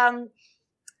 But, but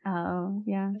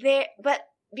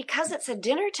because it's a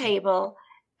dinner table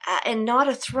and not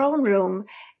a throne room,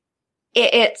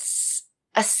 it's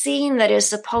a scene that is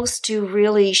supposed to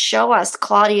really show us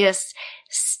Claudius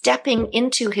stepping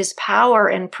into his power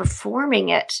and performing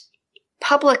it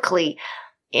publicly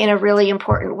in a really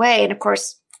important way. And of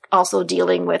course, also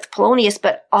dealing with Polonius,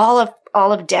 but all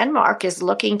of Denmark is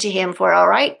looking to him for, all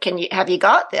right, have you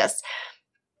got this?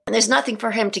 And there's nothing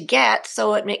for him to get.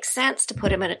 So it makes sense to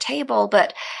put him at a table.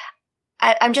 But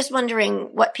I'm just wondering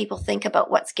what people think about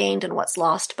what's gained and what's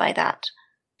lost by that.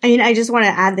 I mean, I just want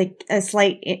to add a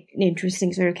slight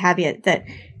interesting sort of caveat that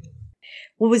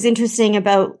what was interesting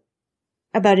about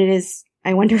it is,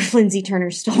 I wonder if Lindsay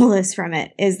Turner stole this from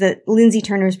it, is that Lindsay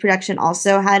Turner's production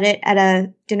also had it at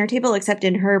a dinner table, except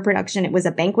in her production, it was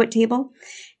a banquet table.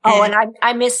 And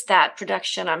I missed that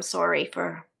production. I'm sorry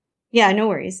for. Yeah, no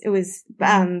worries. It was,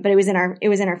 but it was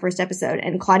in our first episode,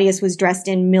 and Claudius was dressed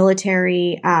in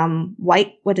military,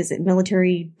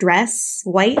 military dress,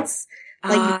 whites.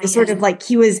 Like, sort of like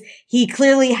he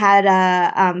clearly had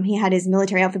he had his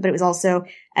military outfit, but it was also,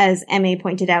 as Emma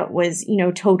pointed out, was, you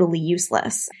know, totally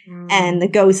useless. And the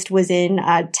ghost was in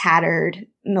a tattered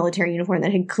military uniform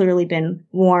that had clearly been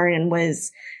worn and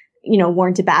was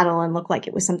worn to battle and looked like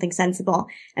it was something sensible.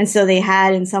 And so they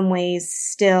had in some ways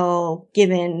still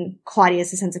given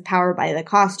Claudius a sense of power by the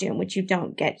costume, which you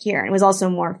don't get here. And it was also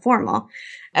more formal.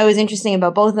 What was interesting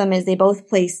about both of them is they both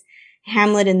place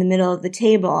Hamlet in the middle of the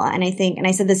table. And I think, and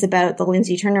I said this about the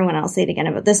Lindsay Turner one, I'll say it again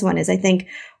about this one, is I think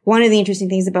one of the interesting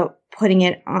things about putting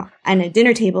it on a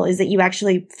dinner table is that you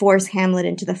actually force Hamlet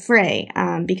into the fray,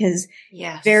 because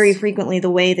very frequently the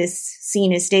way this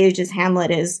scene is staged is Hamlet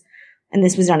is, and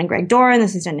this was done in Greg Doran,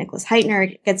 this was done in Nicholas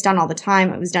Heitner, it gets done all the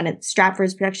time. It was done at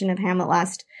Stratford's production of Hamlet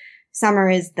last summer,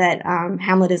 is that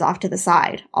Hamlet is off to the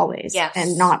side always,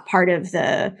 and not part of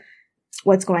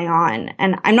what's going on.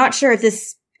 And I'm not sure if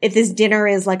this dinner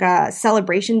is like a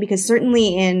celebration, because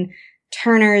certainly in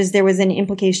Turner's, there was an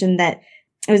implication that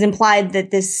it was implied that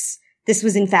this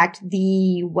was in fact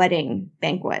the wedding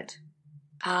banquet.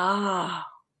 Ah.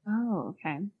 Oh,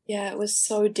 okay. Yeah, it was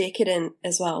so decadent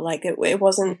as well. Like it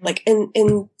wasn't like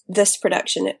in this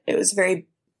production, it was very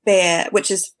bare, which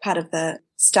is part of the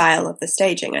style of the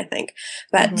staging, I think.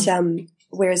 But,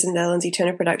 whereas in the Lindsay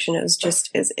Turner production, it was just,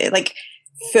 like,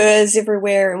 furs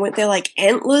everywhere, and weren't there like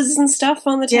antlers and stuff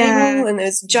on the table, and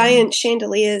there's giant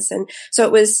chandeliers, and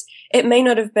so it may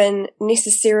not have been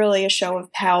necessarily a show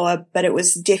of power, but it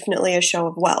was definitely a show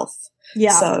of wealth.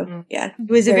 Yeah. So it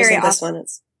was a very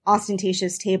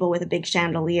ostentatious table with a big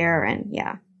chandelier, and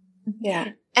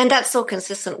and that's so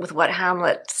consistent with what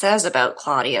Hamlet says about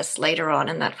Claudius later on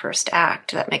in that first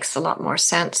act. That makes a lot more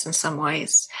sense in some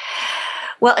ways.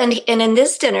 Well, and in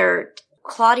this dinner,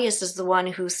 Claudius is the one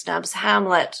who snubs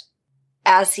Hamlet,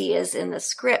 as he is in the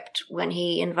script when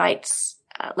he invites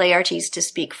Laertes to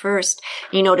speak first.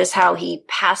 You notice how he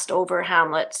passed over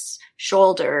Hamlet's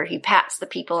shoulder. He pats the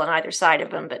people on either side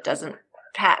of him, but doesn't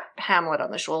pat Hamlet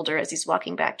on the shoulder as he's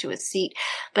walking back to his seat.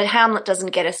 But Hamlet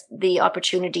doesn't get the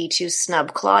opportunity to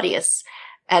snub Claudius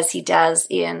as he does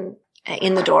in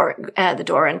the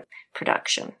Doran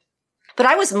production. But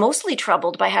I was mostly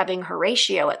troubled by having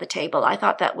Horatio at the table. I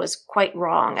thought that was quite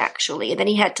wrong, actually. And then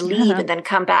he had to leave and then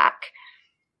come back.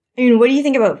 I mean, what do you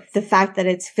think about the fact that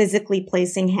it's physically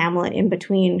placing Hamlet in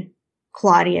between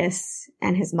Claudius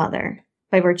and his mother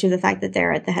by virtue of the fact that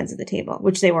they're at the heads of the table,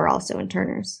 which they were also in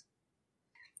Turner's?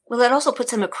 Well, that also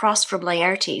puts him across from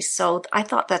Laertes, so I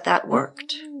thought that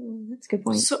worked. Oh, that's a good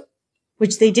point.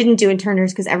 Which they didn't do in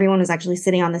Turner's because everyone was actually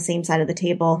sitting on the same side of the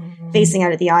table, facing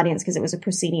out at the audience because it was a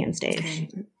proscenium stage.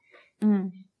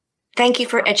 Thank you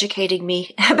for educating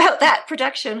me about that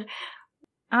production.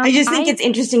 I just think it's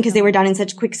interesting because they were done in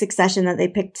such quick succession that they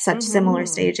picked such similar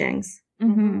stagings.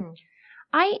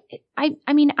 I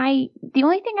mean, the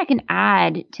only thing I can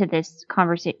add to this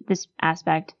this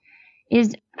aspect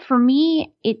is, for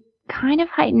me, it kind of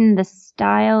heightened the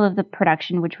style of the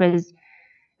production, which was,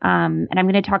 and I'm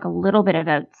going to talk a little bit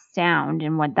about sound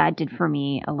and what that did for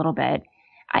me a little bit.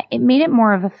 It made it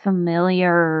more of a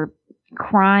familiar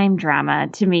crime drama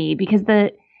to me, because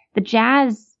the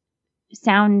jazz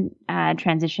sound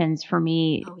transitions for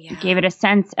me gave it a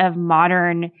sense of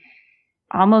modern,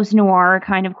 almost noir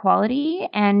kind of quality.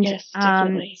 And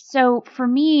so for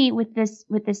me, with this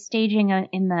staging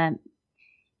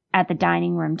at the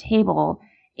dining room table,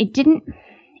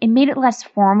 it made it less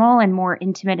formal and more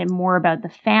intimate and more about the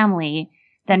family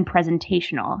than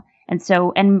presentational.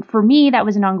 And for me, that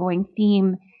was an ongoing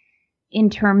theme in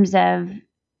terms of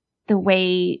the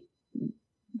way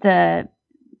the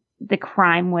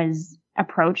crime was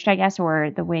approached, I guess,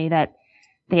 or the way that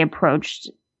they approached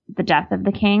the death of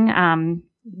the king.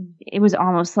 It was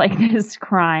almost like this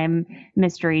crime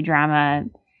mystery drama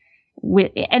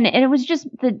and it was just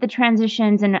the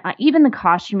transitions and even the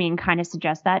costuming kind of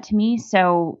suggest that to me.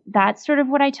 So that's sort of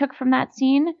what I took from that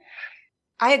scene.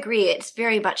 I agree. It's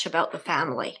very much about the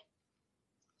family.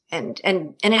 And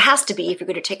it has to be if you're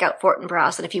going to take out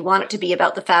Fortinbras. And if you want it to be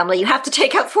about the family, you have to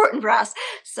take out Fortinbras.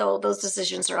 So those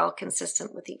decisions are all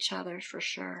consistent with each other for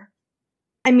sure.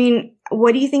 I mean,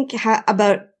 what do you think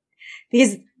about,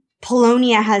 because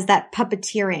Polonia has that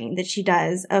puppeteering that she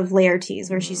does of Laertes,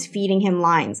 where she's feeding him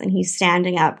lines and he's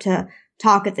standing up to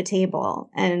talk at the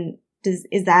table. And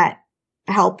is that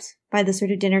helped by the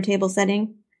sort of dinner table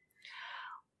setting?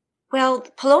 Well,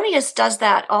 Polonius does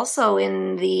that also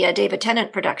in the David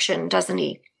Tennant production, doesn't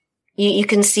he? You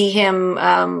can see him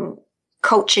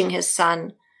coaching his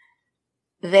son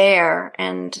there,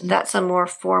 and that's a more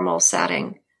formal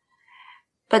setting.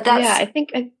 But that's, I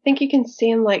think you can see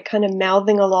him like kind of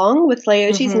mouthing along with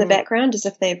Laertes in the background as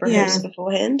if they've rehearsed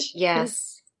beforehand.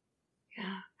 Yes.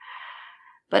 Yeah.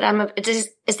 But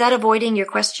is that avoiding your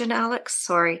question, Alex?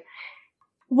 Sorry.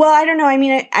 Well, I don't know. I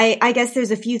mean, I guess there's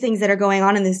a few things that are going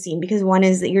on in this scene, because one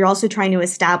is that you're also trying to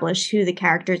establish who the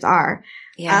characters are.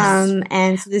 Yes.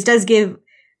 And so this does give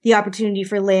the opportunity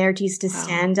for Laertes to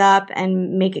stand up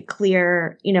and make it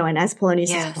clear, you know, and as Polonia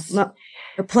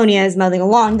is mouthing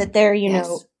along, that they're, you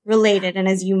know, related. And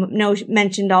as you know,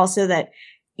 mentioned also that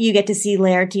you get to see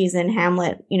Laertes and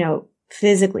Hamlet, you know,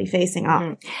 physically facing off.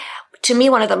 Mm-hmm. To me,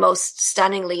 one of the most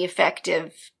stunningly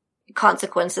effective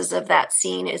consequences of that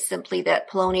scene is simply that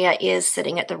Polonia is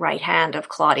sitting at the right hand of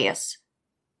Claudius.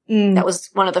 That was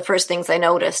one of the first things I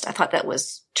noticed. I thought that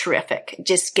was terrific. It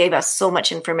just gave us so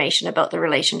much information about the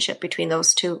relationship between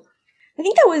those two. I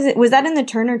think that was that in the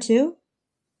Turner too?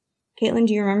 Caitlin,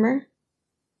 do you remember?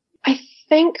 I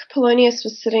think Polonius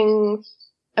was sitting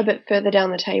a bit further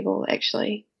down the table,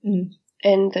 actually,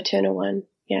 in the Turner one.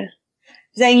 Yeah.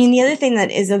 I mean, the other thing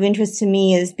that is of interest to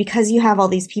me is because you have all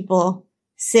these people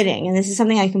sitting, and this is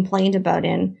something I complained about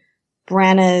in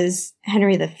Branagh's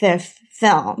Henry V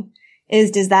film,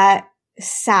 is does that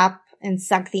sap and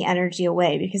suck the energy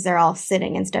away because they're all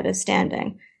sitting instead of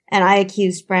standing? And I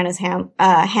accused Branagh's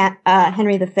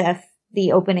Henry V,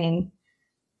 the opening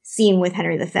scene with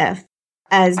Henry V,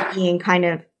 as being kind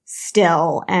of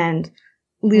still and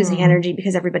losing energy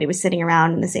because everybody was sitting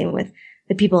around, and the same with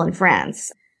the people in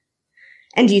France.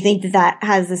 And do you think that that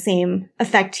has the same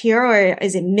effect here, or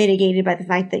is it mitigated by the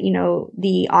fact that, you know,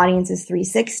 the audience is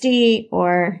 360,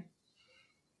 or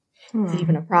is it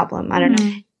even a problem? I don't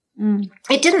know.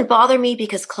 It didn't bother me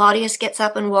because Claudius gets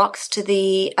up and walks to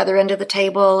the other end of the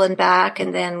table and back,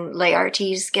 and then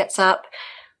Laertes gets up,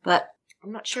 but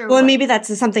I'm not sure. Well, maybe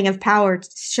that's something of power,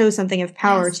 shows something of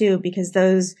power too, because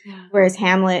those, whereas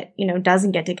Hamlet, you know,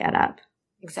 doesn't get to get up.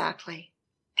 Exactly.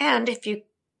 And if you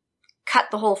cut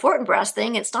the whole Fortinbras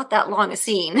thing, it's not that long a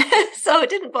scene. So it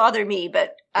didn't bother me,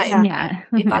 but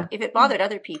if it bothered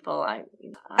other people,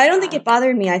 I don't think it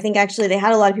bothered me. I think actually they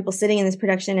had a lot of people sitting in this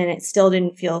production and it still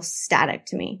didn't feel static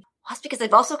to me. Well, that's because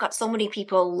they've also got so many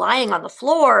people lying on the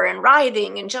floor and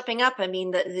writhing and jumping up. I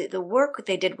mean, the work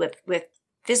they did with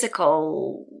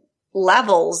physical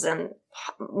levels and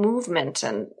movement,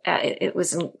 and it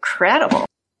was incredible.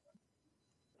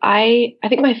 I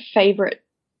think my favorite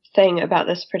thing about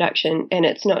this production, and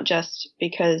it's not just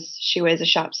because she wears a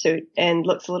sharp suit and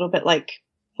looks a little bit like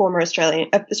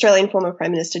Australian former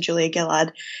Prime Minister Julia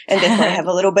Gillard, and therefore I have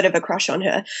a little bit of a crush on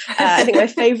her. I think my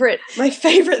favorite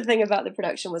thing about the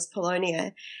production was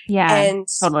Polonia. Yeah, and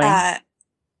totally. I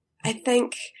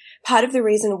think part of the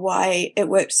reason why it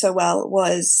worked so well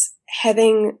was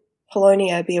having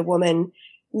Polonia be a woman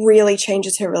really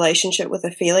changes her relationship with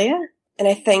Ophelia, and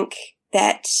I think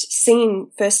that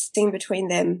first scene between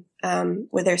them,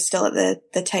 where they're still at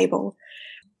the table,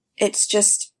 it's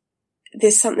just,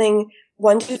 there's something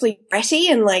wonderfully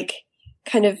bratty and like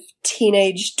kind of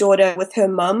teenage daughter with her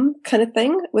mum kind of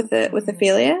thing with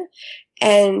Ophelia.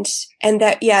 And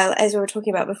that, yeah, as we were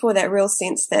talking about before, that real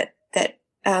sense that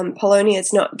Polonia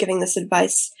is not giving this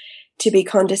advice to be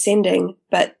condescending,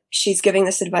 but she's giving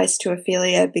this advice to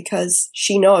Ophelia because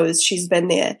she knows, she's been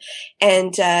there.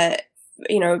 And,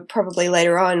 you know, probably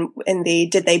later on in the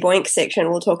Did They Boink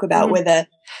section, we'll talk about whether,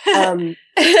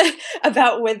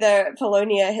 about whether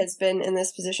Polonia has been in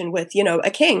this position with, you know,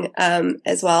 a king,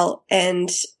 as well,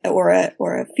 and, or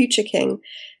a future king.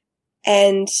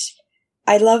 And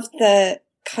I love the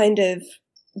kind of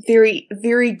very,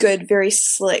 very good, very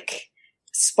slick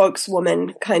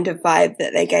spokeswoman kind of vibe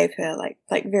that they gave her, like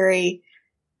very,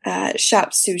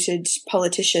 sharp suited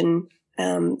politician,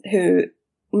 who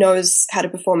knows how to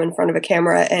perform in front of a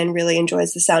camera and really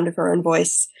enjoys the sound of her own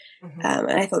voice.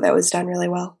 And I thought that was done really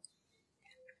well.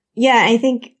 Yeah,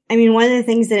 I mean, one of the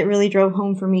things that it really drove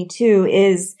home for me too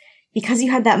is because you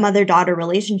had that mother-daughter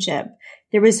relationship,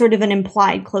 there was sort of an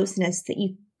implied closeness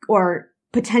or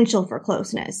potential for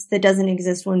closeness that doesn't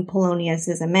exist when Polonius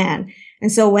is a man.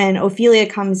 And so when Ophelia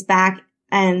comes back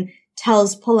and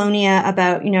tells Polonia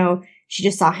about, you know, she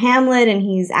just saw Hamlet and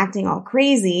he's acting all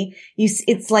crazy,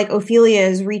 it's like Ophelia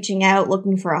is reaching out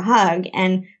looking for a hug,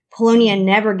 and Polonia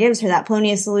never gives her that.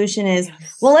 Polonia's solution is,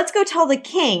 well, let's go tell the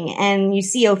king. And you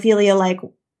see Ophelia like,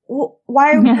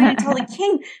 why are we going to tell the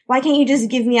king? Why can't you just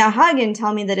give me a hug and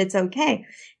tell me that it's okay?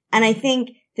 And I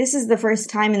think this is the first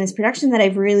time in this production that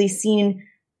I've really seen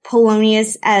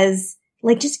Polonius as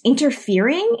like just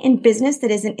interfering in business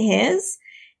that isn't his,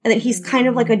 and that he's kind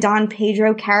of like a Don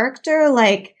Pedro character,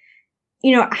 like,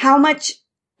 you know, how much,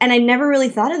 and I never really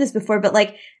thought of this before, but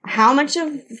like, how much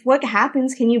of what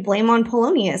happens can you blame on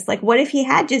Polonius? Like, what if he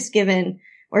had just given,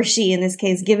 or she in this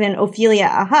case, given Ophelia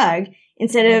a hug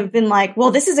instead of been like, well,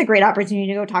 this is a great opportunity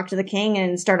to go talk to the king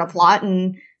and start a plot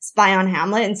and spy on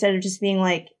Hamlet, instead of just being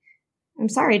like, I'm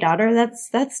sorry, daughter.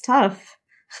 That's tough.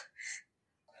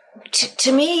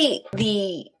 To me,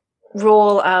 the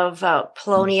role of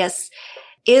Polonius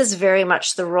is very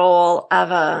much the role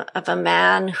of a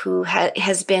man who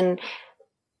has been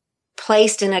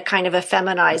placed in a kind of a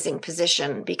feminizing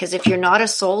position, because if you're not a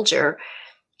soldier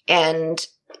and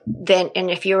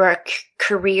if you're a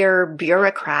career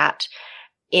bureaucrat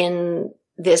in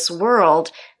this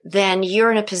world, then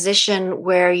you're in a position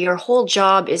where your whole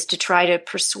job is to try to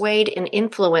persuade and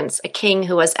influence a king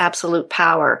who has absolute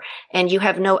power, and you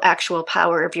have no actual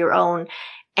power of your own.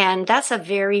 And that's a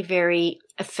very, very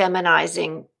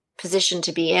feminizing position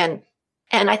to be in.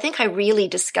 And I think I really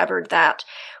discovered that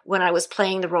when I was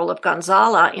playing the role of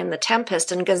Gonzala in The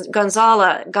Tempest. And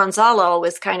Gonzalo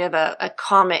was kind of a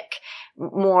comic,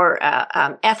 more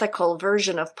ethical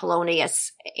version of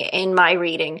Polonius in my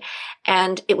reading.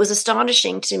 And it was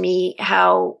astonishing to me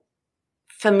how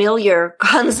familiar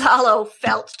Gonzalo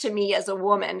felt to me as a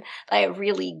woman. I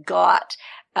really got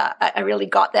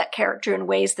that character in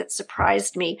ways that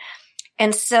surprised me.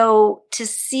 And so to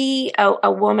see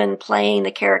a woman playing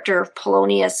the character of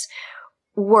Polonius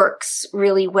works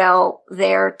really well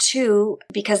there too,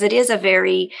 because it is a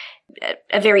very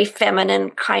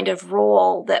feminine kind of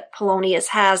role that Polonius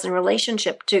has in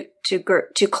relationship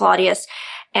to Claudius.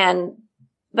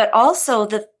 But also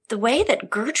the way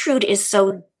that Gertrude is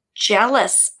so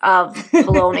jealous of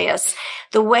Polonius,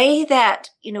 the way that,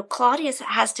 Claudius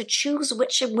has to choose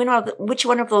which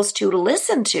one of those two to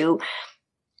listen to.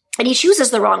 And he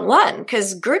chooses the wrong one,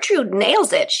 because Gertrude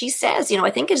nails it. She says, I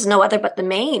think it is no other but the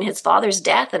main, his father's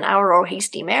death and our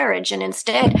hasty marriage. And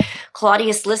instead,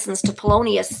 Claudius listens to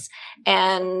Polonius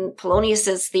and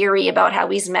Polonius's theory about how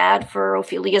he's mad for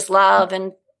Ophelia's love,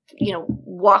 and,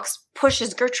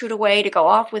 pushes Gertrude away to go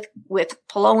off with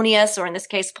Polonius, or in this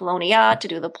case, Polonia, to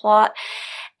do the plot.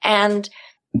 And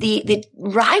the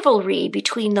rivalry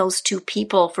between those two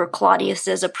people for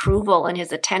Claudius's approval and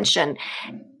his attention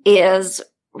is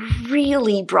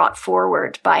really brought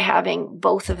forward by having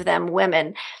both of them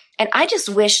women. And I just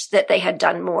wish that they had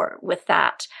done more with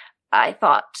that. I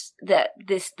thought that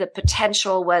the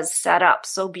potential was set up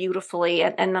so beautifully.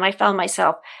 And then I found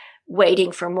myself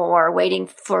waiting for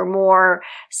more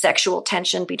sexual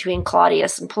tension between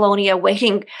Claudius and Polonia,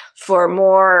 waiting for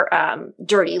more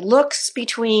dirty looks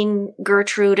between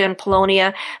Gertrude and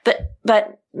Polonia.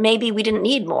 But maybe we didn't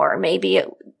need more. Maybe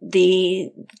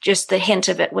just the hint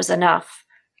of it was enough.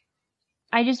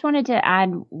 I just wanted to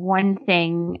add one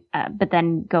thing, but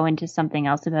then go into something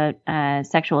else about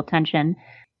sexual tension.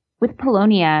 With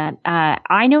Polonia,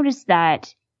 I noticed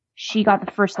that she got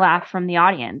the first laugh from the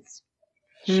audience.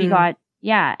 And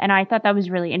I thought that was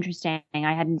really interesting.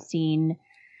 I hadn't seen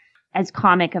as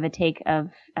comic of a take of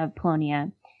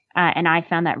Polonia, and I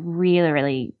found that really,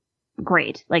 really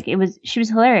great. She was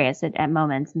hilarious at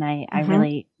moments, and I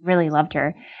really, really loved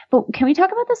her. But can we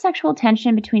talk about the sexual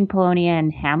tension between Polonia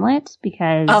and Hamlet?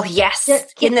 Because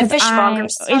in the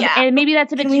fishmongers. And maybe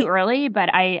that's a bit too early,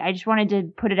 but I just wanted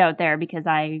to put it out there because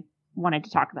I wanted to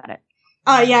talk about it.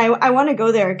 I want to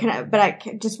go there, but I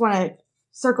just want to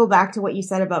circle back to what you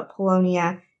said about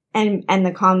Polonia and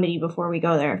the comedy before we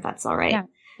go there, if that's all right.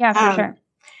 Yeah, for sure.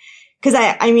 Because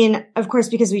I mean, of course,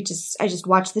 because I just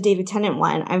watched the David Tennant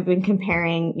one. I've been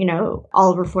comparing,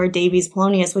 Oliver Ford Davies'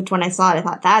 Polonius, which when I saw it, I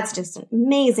thought that's just an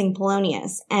amazing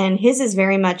Polonius. And his is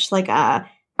very much like a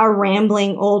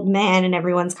rambling old man, and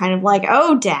everyone's kind of like,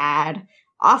 oh, Dad,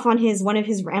 off on one of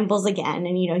his rambles again.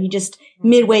 And, he just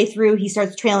midway through, he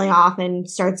starts trailing off and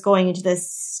starts going into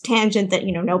this tangent that,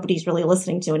 nobody's really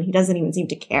listening to, and he doesn't even seem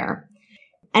to care.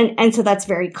 And so that's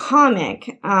very comic,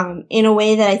 in a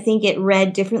way that I think it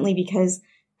read differently because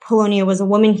Polonia was a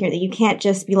woman here, that you can't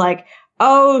just be like,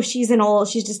 oh, she's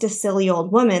just a silly old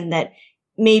woman, that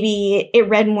maybe it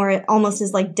read more almost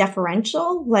as like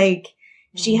deferential, like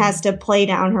she has to play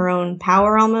down her own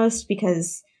power almost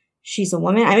because she's a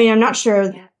woman. I mean, I'm not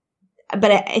sure,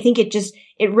 but I think it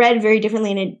read very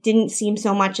differently, and it didn't seem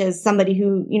so much as somebody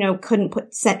who, couldn't put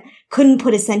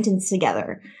a sentence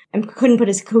together and couldn't put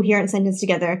a coherent sentence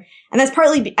together. And that's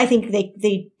partly, I think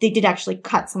they did actually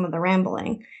cut some of the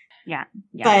rambling. Yeah.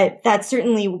 But that's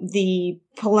certainly the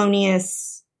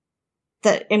Polonius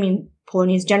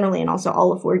generally, and also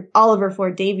Oliver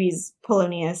Ford Davies'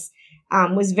 Polonius,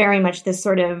 was very much this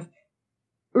sort of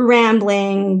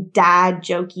rambling, dad,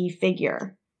 jokey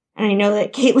figure. And I know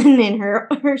that Caitlin in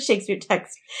her Shakespeare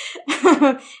text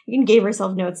gave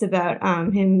herself notes about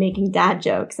him making dad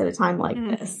jokes at a time like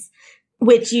this,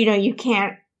 which, you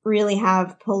can't really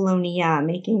have Polonia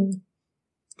making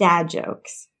dad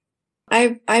jokes.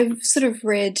 I've sort of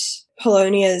read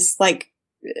Polonia's,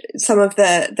 some of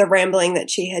the rambling that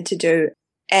she had to do,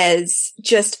 as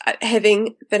just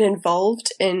having been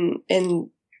involved in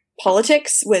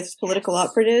politics with political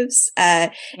operatives.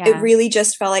 It really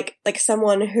just felt like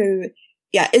someone who,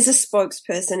 is a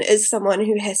spokesperson, is someone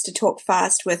who has to talk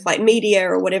fast with like media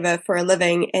or whatever for a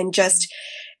living, and just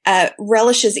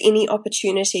relishes any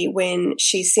opportunity when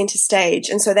she's center stage.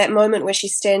 And so that moment where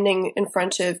she's standing in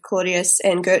front of Claudius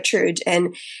and Gertrude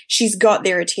and she's got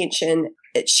their attention,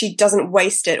 she doesn't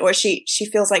waste it, or she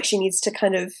feels like she needs to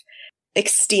kind of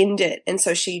extend it. And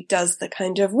so she does the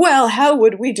kind of, well, how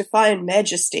would we define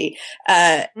majesty?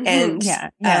 I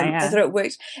thought it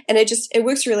worked. And it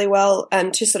works really well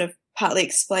to sort of partly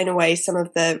explain away some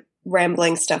of the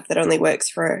rambling stuff that only works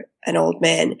for an old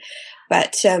man.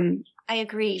 But I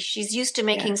agree. She's used to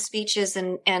making speeches,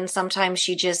 and sometimes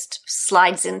she just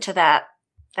slides into that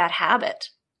habit.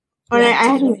 Well, I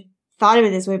hadn't thought of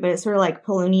it this way, but it's sort of like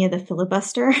Polonia the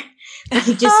filibuster. Like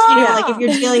you just, like if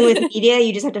you're dealing with media,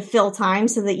 you just have to fill time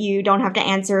so that you don't have to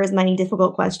answer as many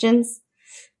difficult questions.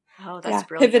 Oh, that's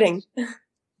brilliant. Pivoting.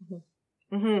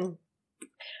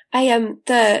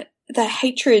 The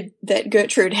hatred that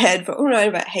Gertrude had for, not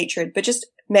about hatred, but just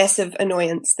massive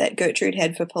annoyance that Gertrude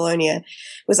had for Polonia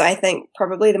was, I think,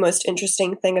 probably the most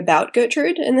interesting thing about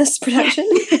Gertrude in this production.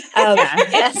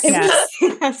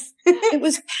 It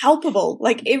was palpable.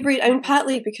 Like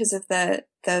partly because of the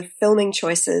filming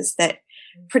choices, that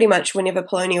pretty much whenever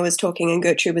Polonia was talking and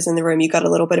Gertrude was in the room, you got a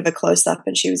little bit of a close up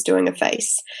and she was doing a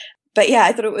face. But yeah,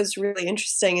 I thought it was really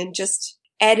interesting and just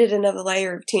added another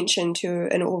layer of tension to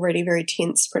an already very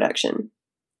tense production.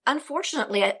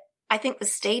 Unfortunately, I think the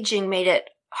staging made it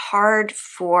hard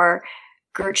for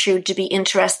Gertrude to be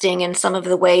interesting in some of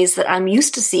the ways that I'm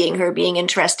used to seeing her being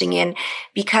interesting in,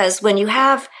 because when you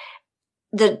have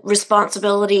the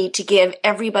responsibility to give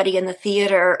everybody in the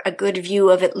theater a good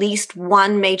view of at least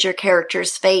one major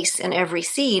character's face in every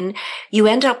scene, you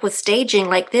end up with staging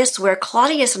like this where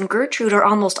Claudius and Gertrude are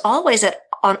almost always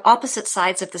on opposite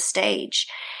sides of the stage.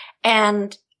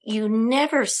 And you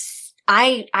never,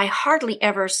 I hardly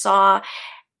ever saw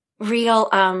real,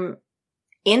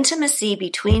 intimacy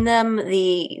between them,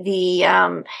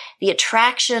 the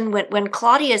attraction. When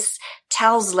Claudius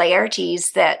tells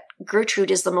Laertes that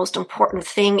Gertrude is the most important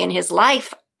thing in his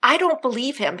life, I don't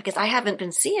believe him because I haven't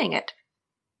been seeing it.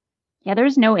 Yeah,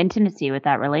 there's no intimacy with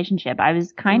that relationship. I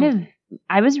was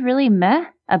really meh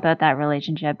about that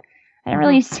relationship. I didn't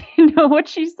really know what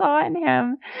she saw in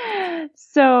him.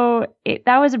 So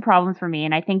that was a problem for me.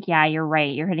 And I think, you're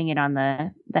right. You're hitting it on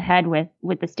the head with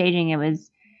the staging. It was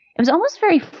almost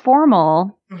very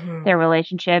formal, their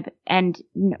relationship,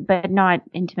 but not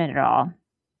intimate at all.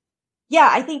 Yeah,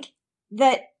 I think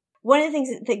that one of the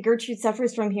things that Gertrude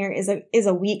suffers from here is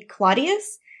a weak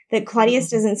Claudius, that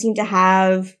Claudius doesn't seem to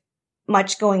have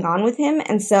much going on with him.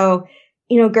 And so,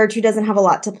 Gertrude doesn't have a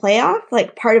lot to play off.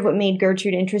 Like, part of what made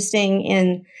Gertrude interesting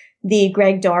in the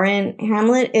Greg Doran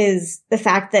Hamlet is the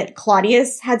fact that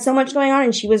Claudius had so much going on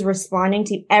and she was responding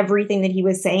to everything that he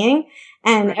was saying.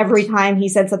 And every time he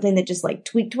said something that just like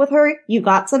tweaked with her, you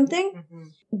got something.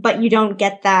 But you don't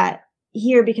get that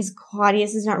here because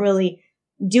Claudius is not really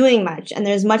doing much. And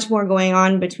there's much more going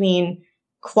on between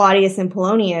Claudius and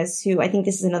Polonius, who I think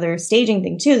this is another staging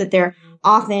thing too, that they're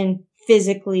often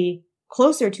physically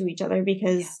closer to each other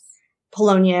because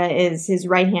Polonia is his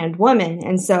right-hand woman.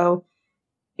 And so,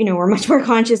 we're much more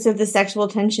conscious of the sexual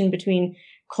tension between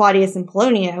Claudius and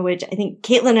Polonia, which I think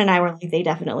Caitlin and I were like, they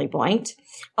definitely blinked.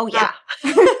 Oh, yeah.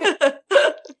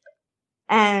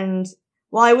 And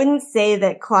while I wouldn't say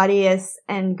that Claudius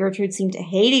and Gertrude seem to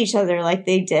hate each other like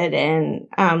they did in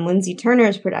Lindsay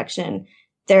Turner's production,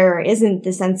 there isn't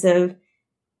the sense of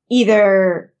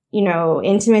either,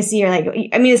 intimacy or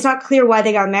it's not clear why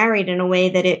they got married in a way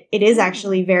that it is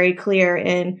actually very clear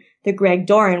in the Greg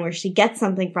Doran, where she gets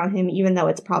something from him, even though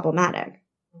it's problematic.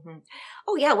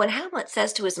 Oh, yeah. When Hamlet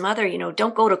says to his mother,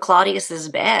 don't go to Claudius's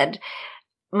bed,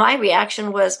 my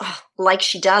reaction was, like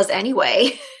she does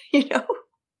anyway, It's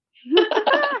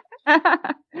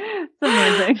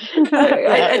amazing.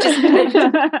 I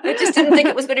just didn't think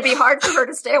it was going to be hard for her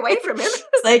to stay away from him.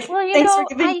 Thanks for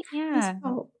giving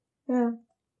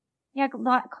Yeah,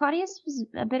 Claudius was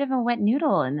a bit of a wet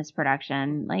noodle in this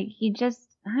production. Like, he just,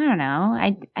 I don't know.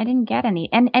 I didn't get any.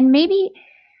 And maybe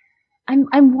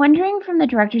I'm wondering from the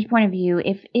director's point of view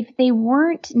if they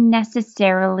weren't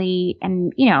necessarily,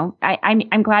 and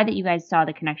I'm glad that you guys saw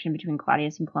the connection between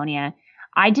Claudius and Polonia.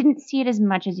 I didn't see it as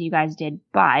much as you guys did,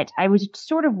 but I was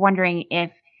sort of wondering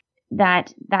if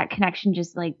that connection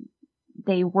just like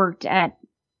they worked at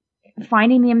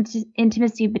finding the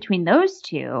intimacy between those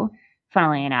two,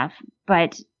 funnily enough,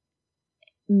 but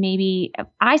maybe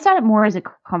I saw it more as a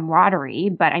camaraderie,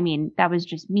 but I mean, that was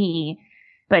just me.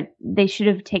 but they should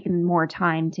have taken more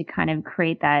time to kind of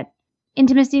create that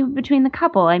intimacy between the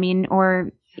couple. I mean,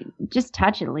 or just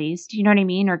touch at least, you know what I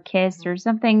mean? Or kiss or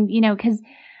something, you know, cause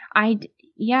and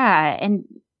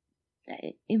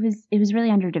it was really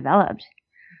underdeveloped.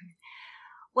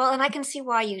 Well, and I can see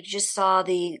why you just saw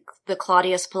the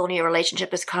Claudius Polonia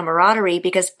relationship as camaraderie,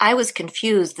 because I was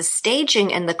confused. The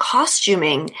staging and the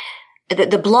costuming,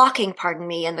 the blocking, pardon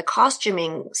me, and the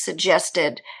costuming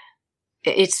suggested,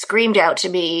 it screamed out to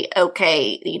me,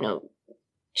 okay, you know,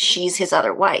 she's his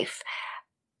other wife.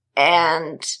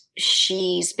 And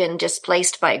she's been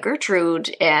displaced by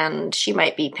Gertrude, and she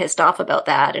might be pissed off about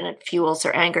that, and it fuels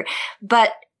her anger.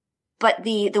 But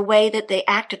the way that they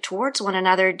acted towards one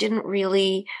another didn't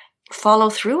really follow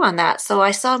through on that. So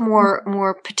I saw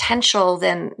more potential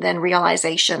than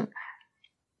realization.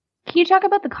 Can you talk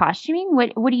about the costuming?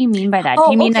 What do you mean by that?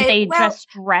 Do you mean that they just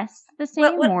dress the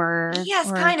same, or yes,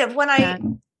 or, kind of.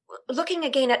 When looking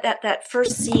again at that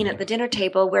first scene at the dinner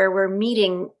table where we're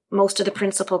meeting most of the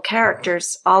principal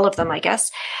characters, all of them, I guess,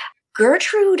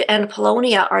 Gertrude and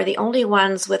Polonia are the only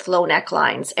ones with low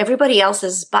necklines. Everybody else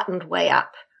is buttoned way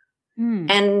up.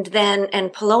 And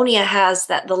Polonia has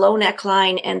the low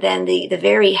neckline and then the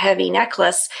very heavy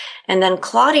necklace. And then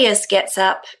Claudius gets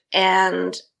up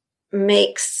and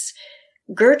makes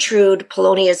Gertrude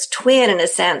Polonia's twin, in a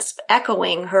sense,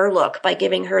 echoing her look by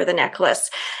giving her the necklace.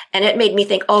 And it made me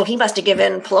think, oh, he must have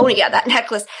given Polonia that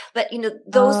necklace. But, you know,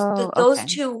 those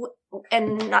two,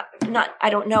 and not,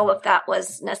 I don't know if that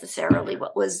was necessarily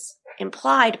what was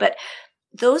implied, but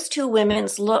those two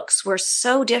women's looks were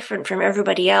so different from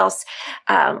everybody else.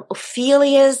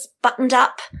 Ophelia's buttoned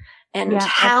up and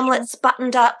Hamlet's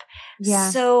buttoned up. Yeah.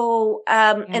 So,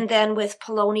 and then with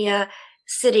Polonia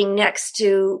sitting next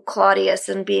to Claudius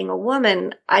and being a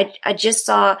woman, I just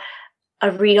saw a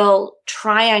real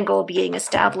triangle being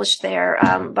established there,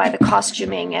 by the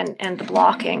costuming and the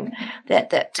blocking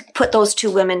that put those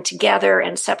two women together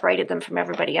and separated them from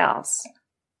everybody else.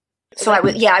 So I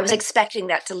was expecting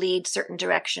that to lead certain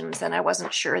directions, and I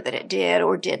wasn't sure that it did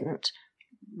or didn't.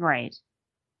 Right.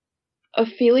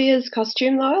 Ophelia's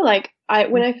costume, though,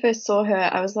 when I first saw her,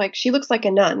 I was like, she looks like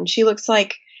a nun. She looks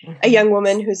like a young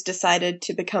woman who's decided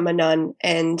to become a nun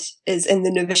and is in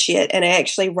the novitiate. And I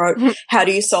actually wrote, how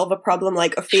do you solve a problem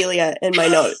like Ophelia in my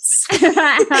notes?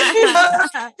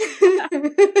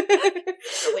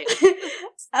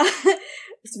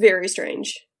 It's very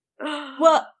strange.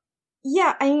 Well,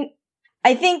 yeah,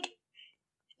 I think,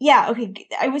 okay,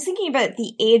 I was thinking about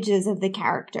the ages of the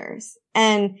characters,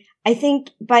 and I think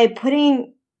by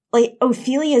putting,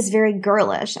 Ophelia is very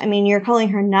girlish. I mean, you're calling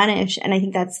her nunnish, and I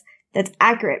think that's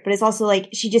accurate, but it's also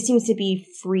she just seems to be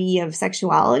free of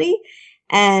sexuality,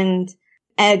 and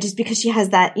just because she has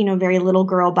that, very little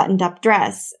girl buttoned up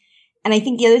dress. And I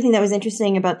think the other thing that was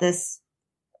interesting about this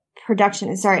production,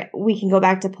 and sorry, we can go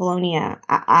back to Polonia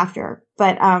after,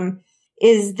 but,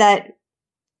 is that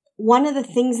one of the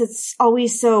things that's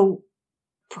always so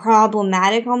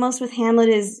problematic almost with Hamlet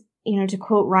is, to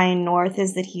quote Ryan North,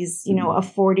 is that he's, a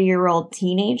 40-year-old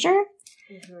teenager.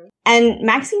 Mm-hmm. And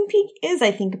Maxine Peake is,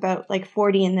 I think, about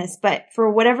 40 in this, but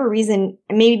for whatever reason,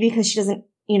 maybe because she doesn't,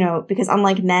 because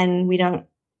unlike men, we don't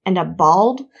end up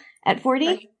bald at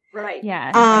 40. Right.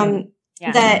 Yeah.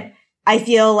 That I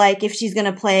feel like if she's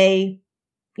going to play,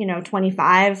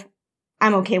 25,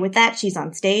 I'm okay with that. She's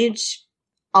on stage.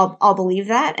 I'll believe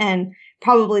that. And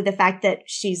probably the fact that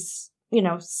she's,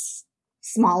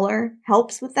 smaller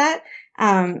helps with that.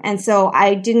 And so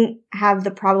I didn't have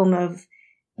the problem of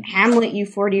Hamlet, you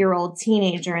 40-year-old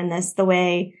teenager in this, the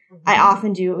way I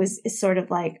often do. It's sort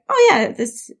of like, oh yeah,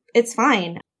 it's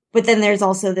fine. But then there's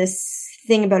also this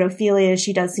thing about Ophelia.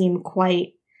 She does seem quite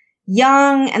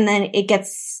young. And then it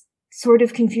gets sort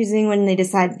of confusing when they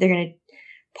decide they're going to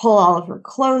pull all of her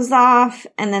clothes off.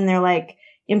 And then they're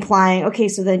implying, okay,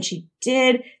 so then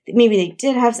maybe they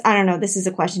did have, I don't know, this is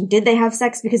a question. Did they have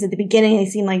sex? Because at the beginning they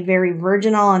seem very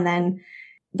virginal,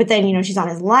 but then, she's on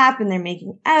his lap and they're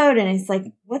making out, and it's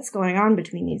what's going on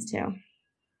between these two?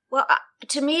 Well,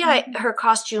 to me, her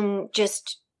costume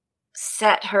just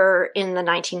set her in the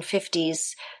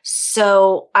 1950s.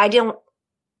 So I don't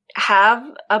have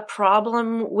a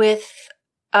problem with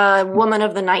a woman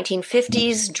of the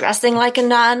 1950s dressing like a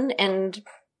nun and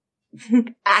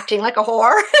acting like a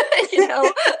whore,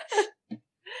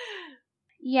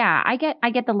 Yeah, I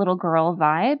get the little girl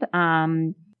vibe.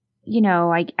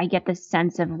 I get the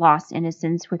sense of lost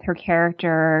innocence with her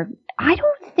character. I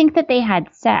don't think that they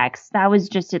had sex. That was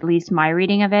just at least my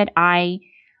reading of it. I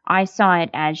saw it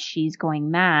as she's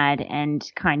going mad and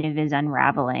kind of is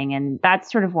unraveling, and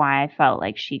that's sort of why I felt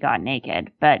like she got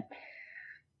naked. But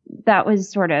that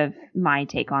was sort of my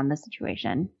take on the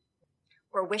situation.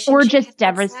 Or wishing or she just had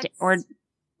had devastated, sex? or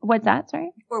what's that?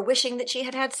 Sorry. Or wishing that she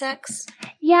had had sex?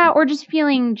 Yeah, or just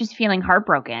feeling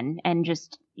heartbroken and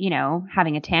just,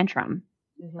 having a tantrum,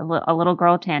 a little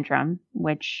girl tantrum,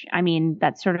 which, I mean,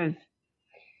 that's sort of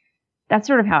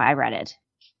how I read it.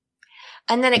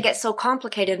 And then it gets so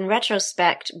complicated in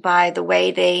retrospect by the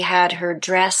way they had her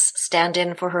dress stand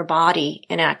in for her body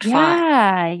in Act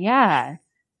 5. Yeah.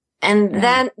 And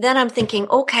then I'm thinking,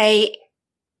 okay,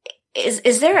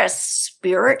 is there a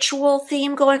spiritual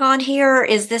theme going on here?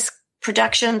 Is this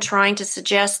production trying to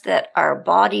suggest that our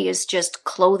body is just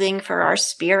clothing for our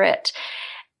spirit,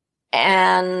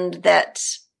 and that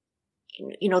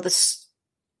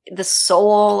the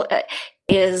soul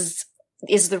is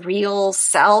the real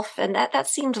self? And that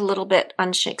seemed a little bit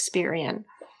un-Shakespearean.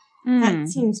 That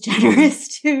seems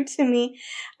generous too to me.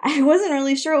 I wasn't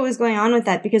really sure what was going on with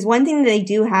that, because one thing that they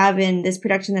do have in this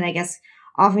production that I guess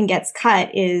often gets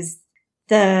cut is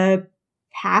the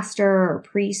pastor or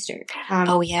priest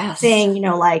saying,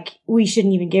 we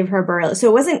shouldn't even give her burial. So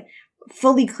it wasn't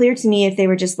fully clear to me if they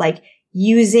were just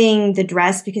using the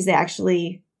dress because they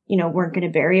actually, weren't going to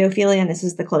bury Ophelia and this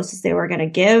was the closest they were going to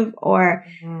give, or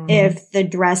if the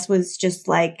dress was just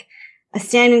a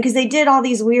stand-in, because they did all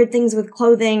these weird things with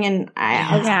clothing, and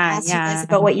I was asking you guys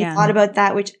about what you thought about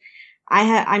that, which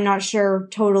I'm not sure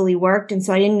totally worked, and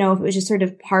so I didn't know if it was just sort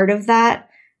of part of that.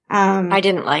 I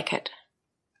didn't like it.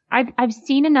 I've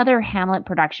seen another Hamlet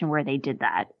production where they did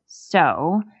that.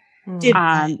 So did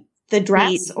the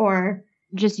dress or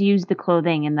just use the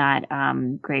clothing in that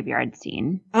graveyard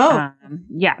scene? Oh,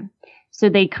 yeah. So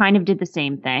they kind of did the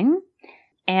same thing,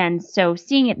 and so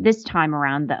seeing it this time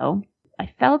around, though, I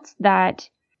felt that,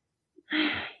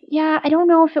 I don't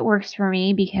know if it works for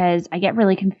me because I get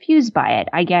really confused by it.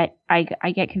 I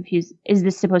get confused. Is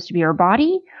this supposed to be her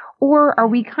body, or are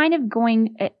we kind of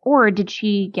going, or did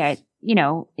she get,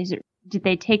 did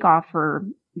they take off her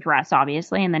dress,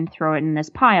 obviously, and then throw it in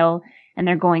this pile, and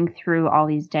they're going through all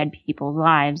these dead people's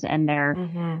lives, and they're,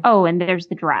 and there's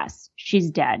the dress.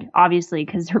 She's dead, obviously,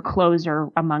 because her clothes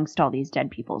are amongst all these dead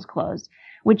people's clothes,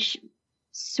 which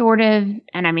sort of,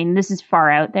 and I mean, this is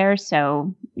far out there,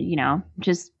 so,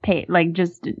 just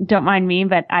don't mind me,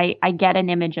 but I get an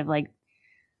image of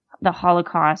the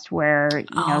Holocaust where,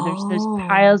 there's those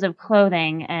piles of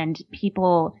clothing and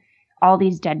people, all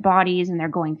these dead bodies, and they're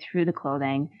going through the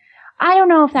clothing. I don't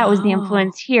know if that was the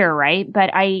influence here, right?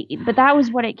 But that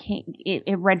was what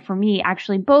it read for me,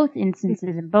 actually, both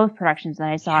instances in both productions that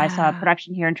I saw. I saw a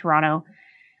production here in Toronto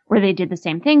where they did the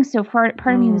same thing. So part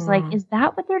of me was like, is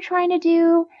that what they're trying to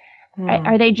do?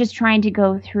 Are they just trying to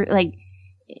go through,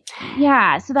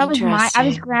 so that was I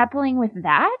was grappling with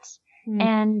that.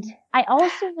 And I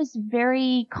also was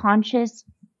very conscious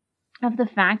of the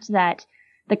fact that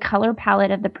the color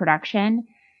palette of the production,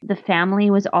 the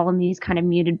family was all in these kind of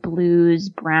muted blues,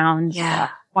 browns,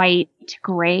 white,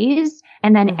 grays.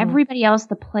 And then everybody else,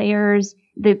 the players,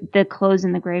 the clothes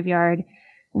in the graveyard,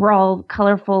 were all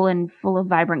colorful and full of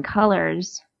vibrant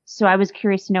colors. So I was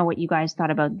curious to know what you guys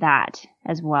thought about that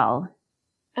as well.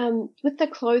 With the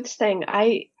clothes thing,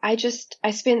 I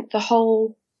spent the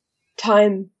whole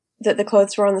time that the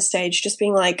clothes were on the stage just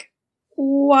being like,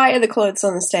 why are the clothes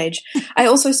on the stage? I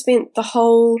also spent the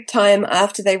whole time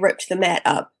after they ripped the mat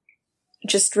up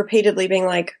just repeatedly being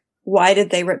like, why did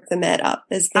they rip the mat up?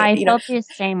 I felt the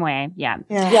same way. Yeah.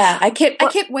 I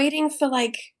kept waiting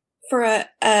for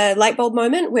a light bulb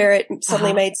moment where it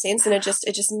suddenly made sense, and it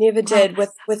just never did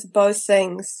with both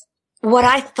things. What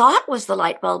I thought was the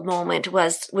light bulb moment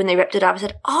was when they ripped it up. I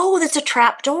said, "Oh, that's a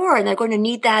trap door, and they're going to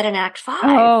need that in Act 5."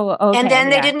 Oh, okay. And then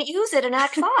they didn't use it in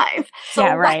Act 5. So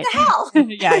what the hell?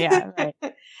 Right.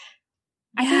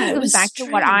 I think it goes back to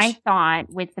what I thought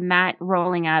with the mat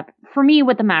rolling up. For me,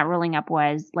 what the mat rolling up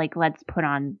was let's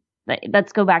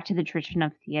go back to the tradition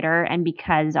of theater. And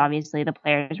because obviously the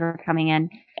players were coming in,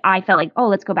 I felt like,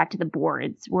 let's go back to the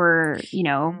boards. We're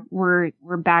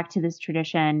back to this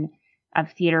tradition of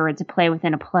theater. It's a play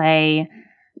within a play.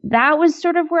 That was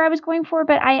sort of where I was going for,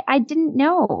 but I didn't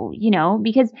know,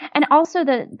 because, and also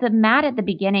the mat at the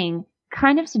beginning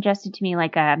kind of suggested to me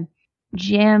like a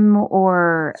gym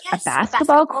or a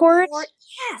basketball court.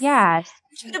 Yes.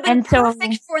 It would have been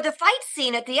perfect for the fight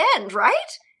scene at the end, right?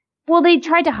 Well, they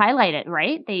tried to highlight it,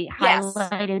 right? They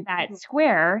highlighted that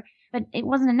square, but it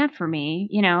wasn't enough for me.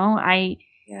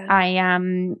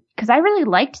 Because I really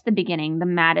liked the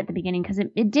mat at the beginning, because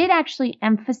it did actually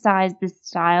emphasize this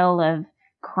style of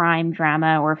crime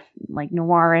drama or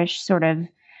noirish sort of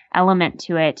element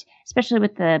to it, especially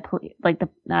with the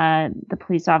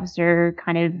police officer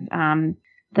kind of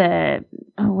the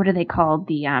what are they called?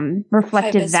 The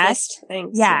reflective vest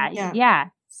things. Yeah.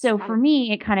 So for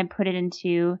me, it kind of put it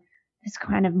into this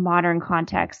kind of modern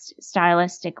context,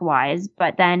 stylistic wise.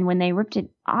 But then when they ripped it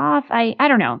off, I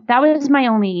don't know. That was my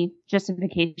only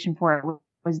justification for it,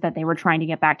 was that they were trying to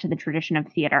get back to the tradition of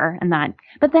theater and that.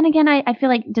 But then again, I feel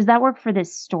like, does that work for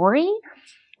this story?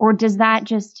 Or does that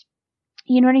just,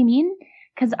 you know what I mean?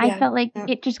 Because I felt like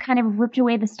it just kind of ripped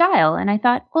away the style. And I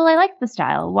thought, well, I like the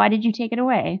style. Why did you take it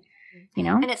away? You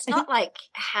know? And it's not like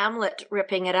Hamlet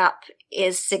ripping it up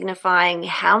is signifying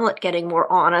Hamlet getting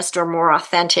more honest or more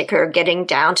authentic or getting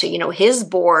down to, his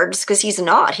boards, because he's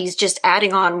not. He's just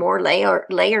adding on more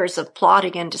layers of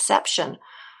plotting and deception.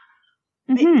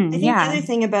 I think the other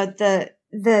thing about that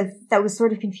was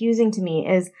sort of confusing to me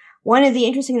is one of the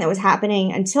interesting that was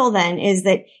happening until then is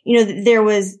that,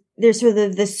 there's sort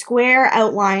of the square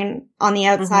outline on the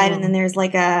outside, and then there's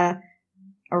like a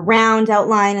round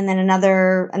outline, and then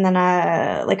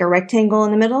like a rectangle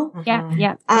in the middle.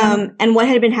 Yeah. And what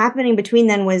had been happening between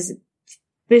then was,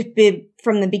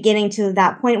 from the beginning to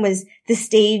that point, was the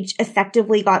stage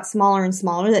effectively got smaller and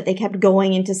smaller, that they kept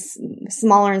going into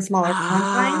smaller and smaller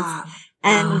confines.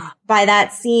 And by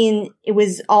that scene, it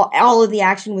was all of the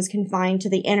action was confined to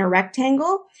the inner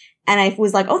rectangle. And I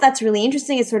was like, oh, that's really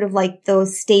interesting. It's sort of like the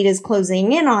state is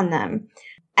closing in on them.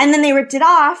 And then they ripped it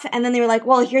off, and then they were like,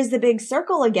 well, here's the big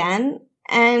circle again.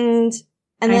 And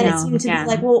then it seemed to be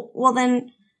like, well,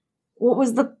 then what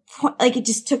was the point? Like, it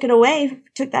just took that away.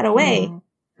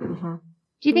 Mm-hmm.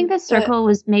 Do you think the circle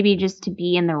was maybe just to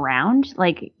be in the round?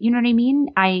 Like, you know what I mean?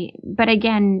 But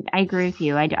again, I agree with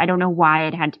you. I don't know why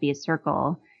it had to be a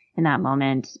circle in that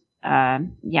moment.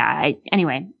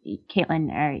 Anyway,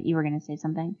 Caitlin, you were going to say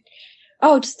something?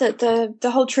 Oh, just that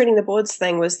the whole treating the boards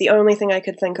thing was the only thing I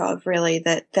could think of really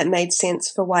that made sense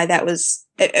for why that was,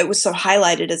 it was so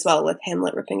highlighted as well with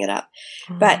Hamlet ripping it up.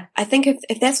 Mm-hmm. But I think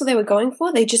if that's what they were going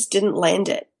for, they just didn't land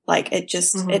it. Like it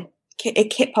just, it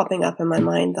kept popping up in my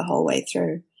mind the whole way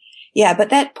through. Yeah, but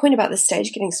that point about the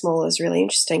stage getting smaller is really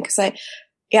interesting because I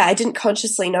didn't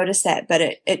consciously notice that, but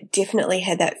it definitely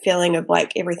had that feeling of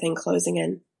like everything closing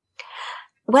in.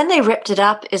 When they ripped it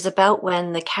up is about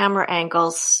when the camera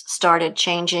angles started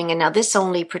changing. And now this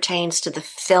only pertains to the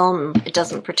film. It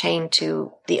doesn't pertain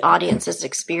to the audience's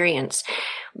experience.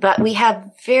 But we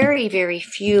have very, very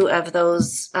few of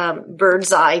those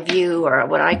bird's eye view, or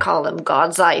what I call them,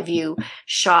 God's eye view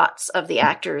shots of the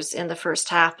actors in the first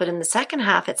half. But in the second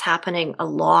half, it's happening a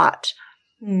lot.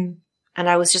 Mm. And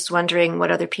I was just wondering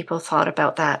what other people thought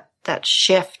about that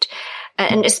shift.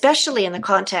 And especially in the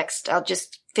context, I'll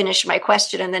just finish my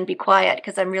question and then be quiet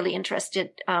because I'm really interested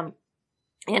in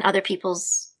other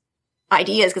people's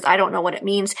ideas because I don't know what it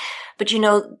means. But,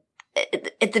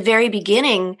 at the very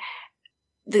beginning,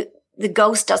 the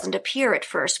ghost doesn't appear at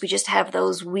first. We just have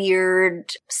those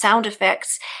weird sound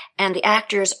effects and the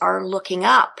actors are looking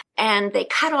up and they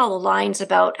cut all the lines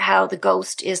about how the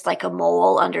ghost is like a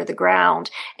mole under the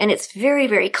ground. And it's very,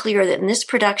 very clear that in this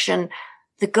production,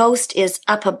 the ghost is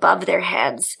up above their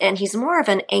heads and he's more of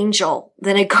an angel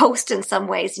than a ghost in some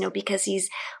ways, because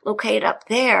he's located up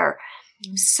there.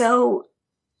 Mm-hmm. So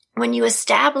when you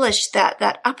establish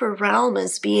that upper realm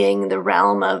as being the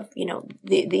realm of,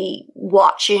 the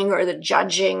watching or the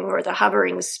judging or the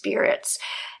hovering spirits,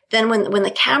 then when the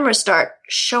cameras start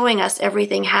showing us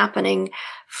everything happening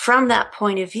from that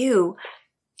point of view,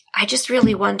 I just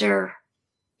really wonder,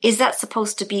 is that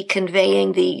supposed to be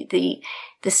conveying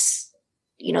this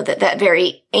that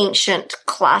very ancient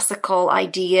classical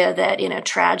idea that in a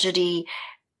tragedy,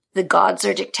 the gods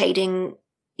are dictating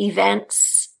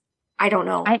events? I don't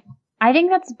know. I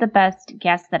think that's the best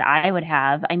guess that I would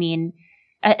have. I mean,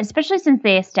 especially since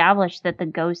they established that the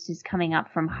ghost is coming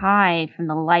up from high, from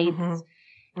the lights,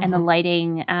 and the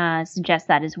lighting suggests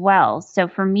that as well. So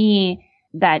for me,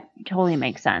 that totally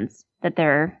makes sense that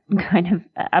they're kind of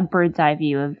a bird's eye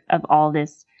view of all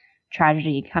this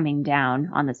tragedy coming down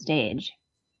on the stage.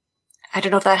 I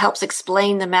don't know if that helps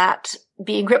explain the mat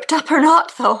being ripped up or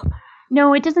not, though.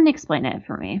 No, it doesn't explain it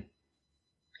for me.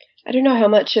 I don't know how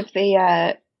much of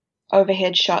the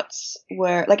overhead shots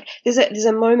were like. There's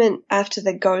a moment after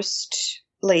the ghost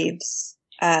leaves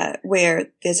where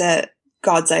there's a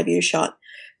God's eye view shot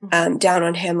down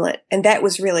on Hamlet, and I thought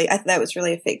that was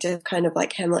really effective, kind of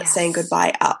like Hamlet saying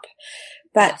goodbye up.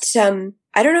 But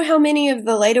I don't know how many of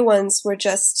the later ones were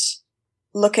just.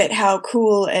 Look at how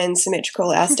cool and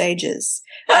symmetrical our stage is.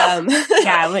 Flourish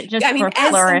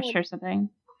or something.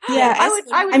 Yeah,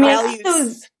 I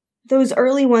think those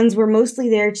early ones were mostly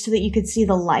there so that you could see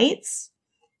the lights.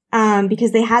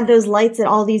 because they had those lights at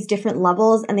all these different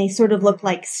levels and they sort of looked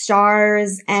like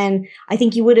stars. And I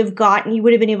think you would have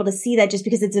been able to see that just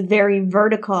because it's a very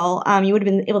vertical. You would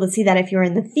have been able to see that if you were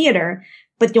in the theater,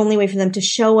 but the only way for them to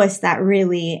show us that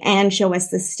really and show us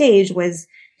the stage was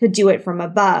to do it from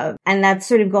above. And that's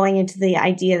sort of going into the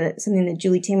idea that something that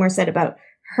Julie Taymor said about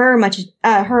her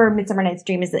Midsummer Night's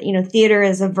Dream is that, theater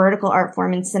is a vertical art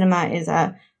form and cinema is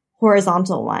a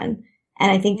horizontal one.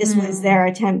 And I think this was their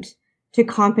attempt to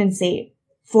compensate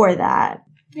for that.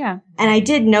 Yeah. And I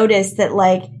did notice that,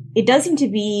 it does seem to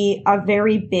be a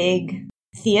very big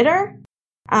theater.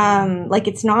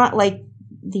 It's not like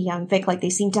the Young Vic, they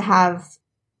seem to have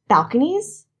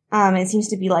balconies. It seems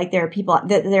to be like there are people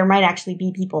that there might actually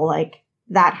be people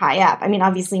that high up. I mean,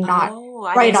 obviously not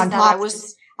right on top.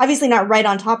 Obviously not right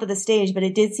on top of the stage, but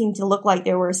it did seem to look like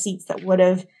there were seats that would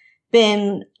have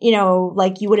been, you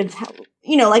would have,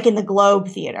 like in the Globe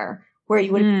Theater, where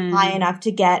you would be high enough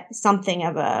to get something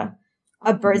of a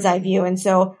bird's eye view. And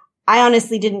so I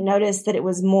honestly didn't notice that it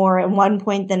was more at one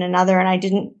point than another. And I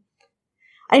didn't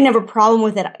have a problem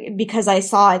with it because I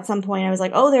saw at some point, I was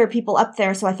like, oh, there are people up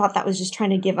there. So I thought that was just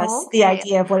trying to give us the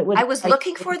idea of what it would. I was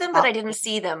looking for them, but I didn't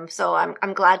see them. So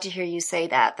I'm glad to hear you say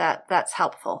that. That's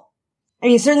helpful. I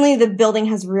mean, certainly the building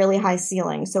has really high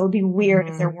ceilings, so it would be weird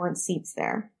if there weren't seats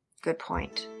there. Good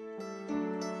point.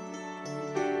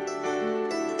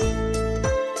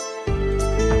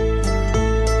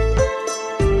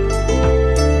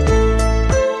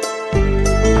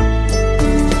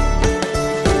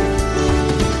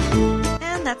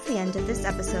 And that's the end of this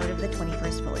episode of the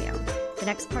 21st Folio. The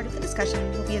next part of the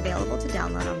discussion will be available to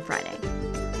download on Friday.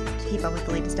 To keep up with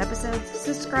the latest episodes,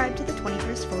 subscribe to the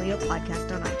 21st Folio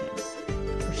podcast on iTunes.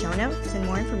 For show notes and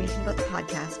more information about the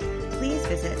podcast, please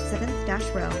visit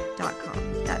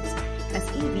 7th-row.com. That's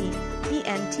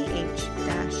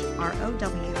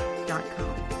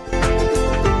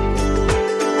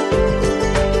SEVENTH-ROW.com.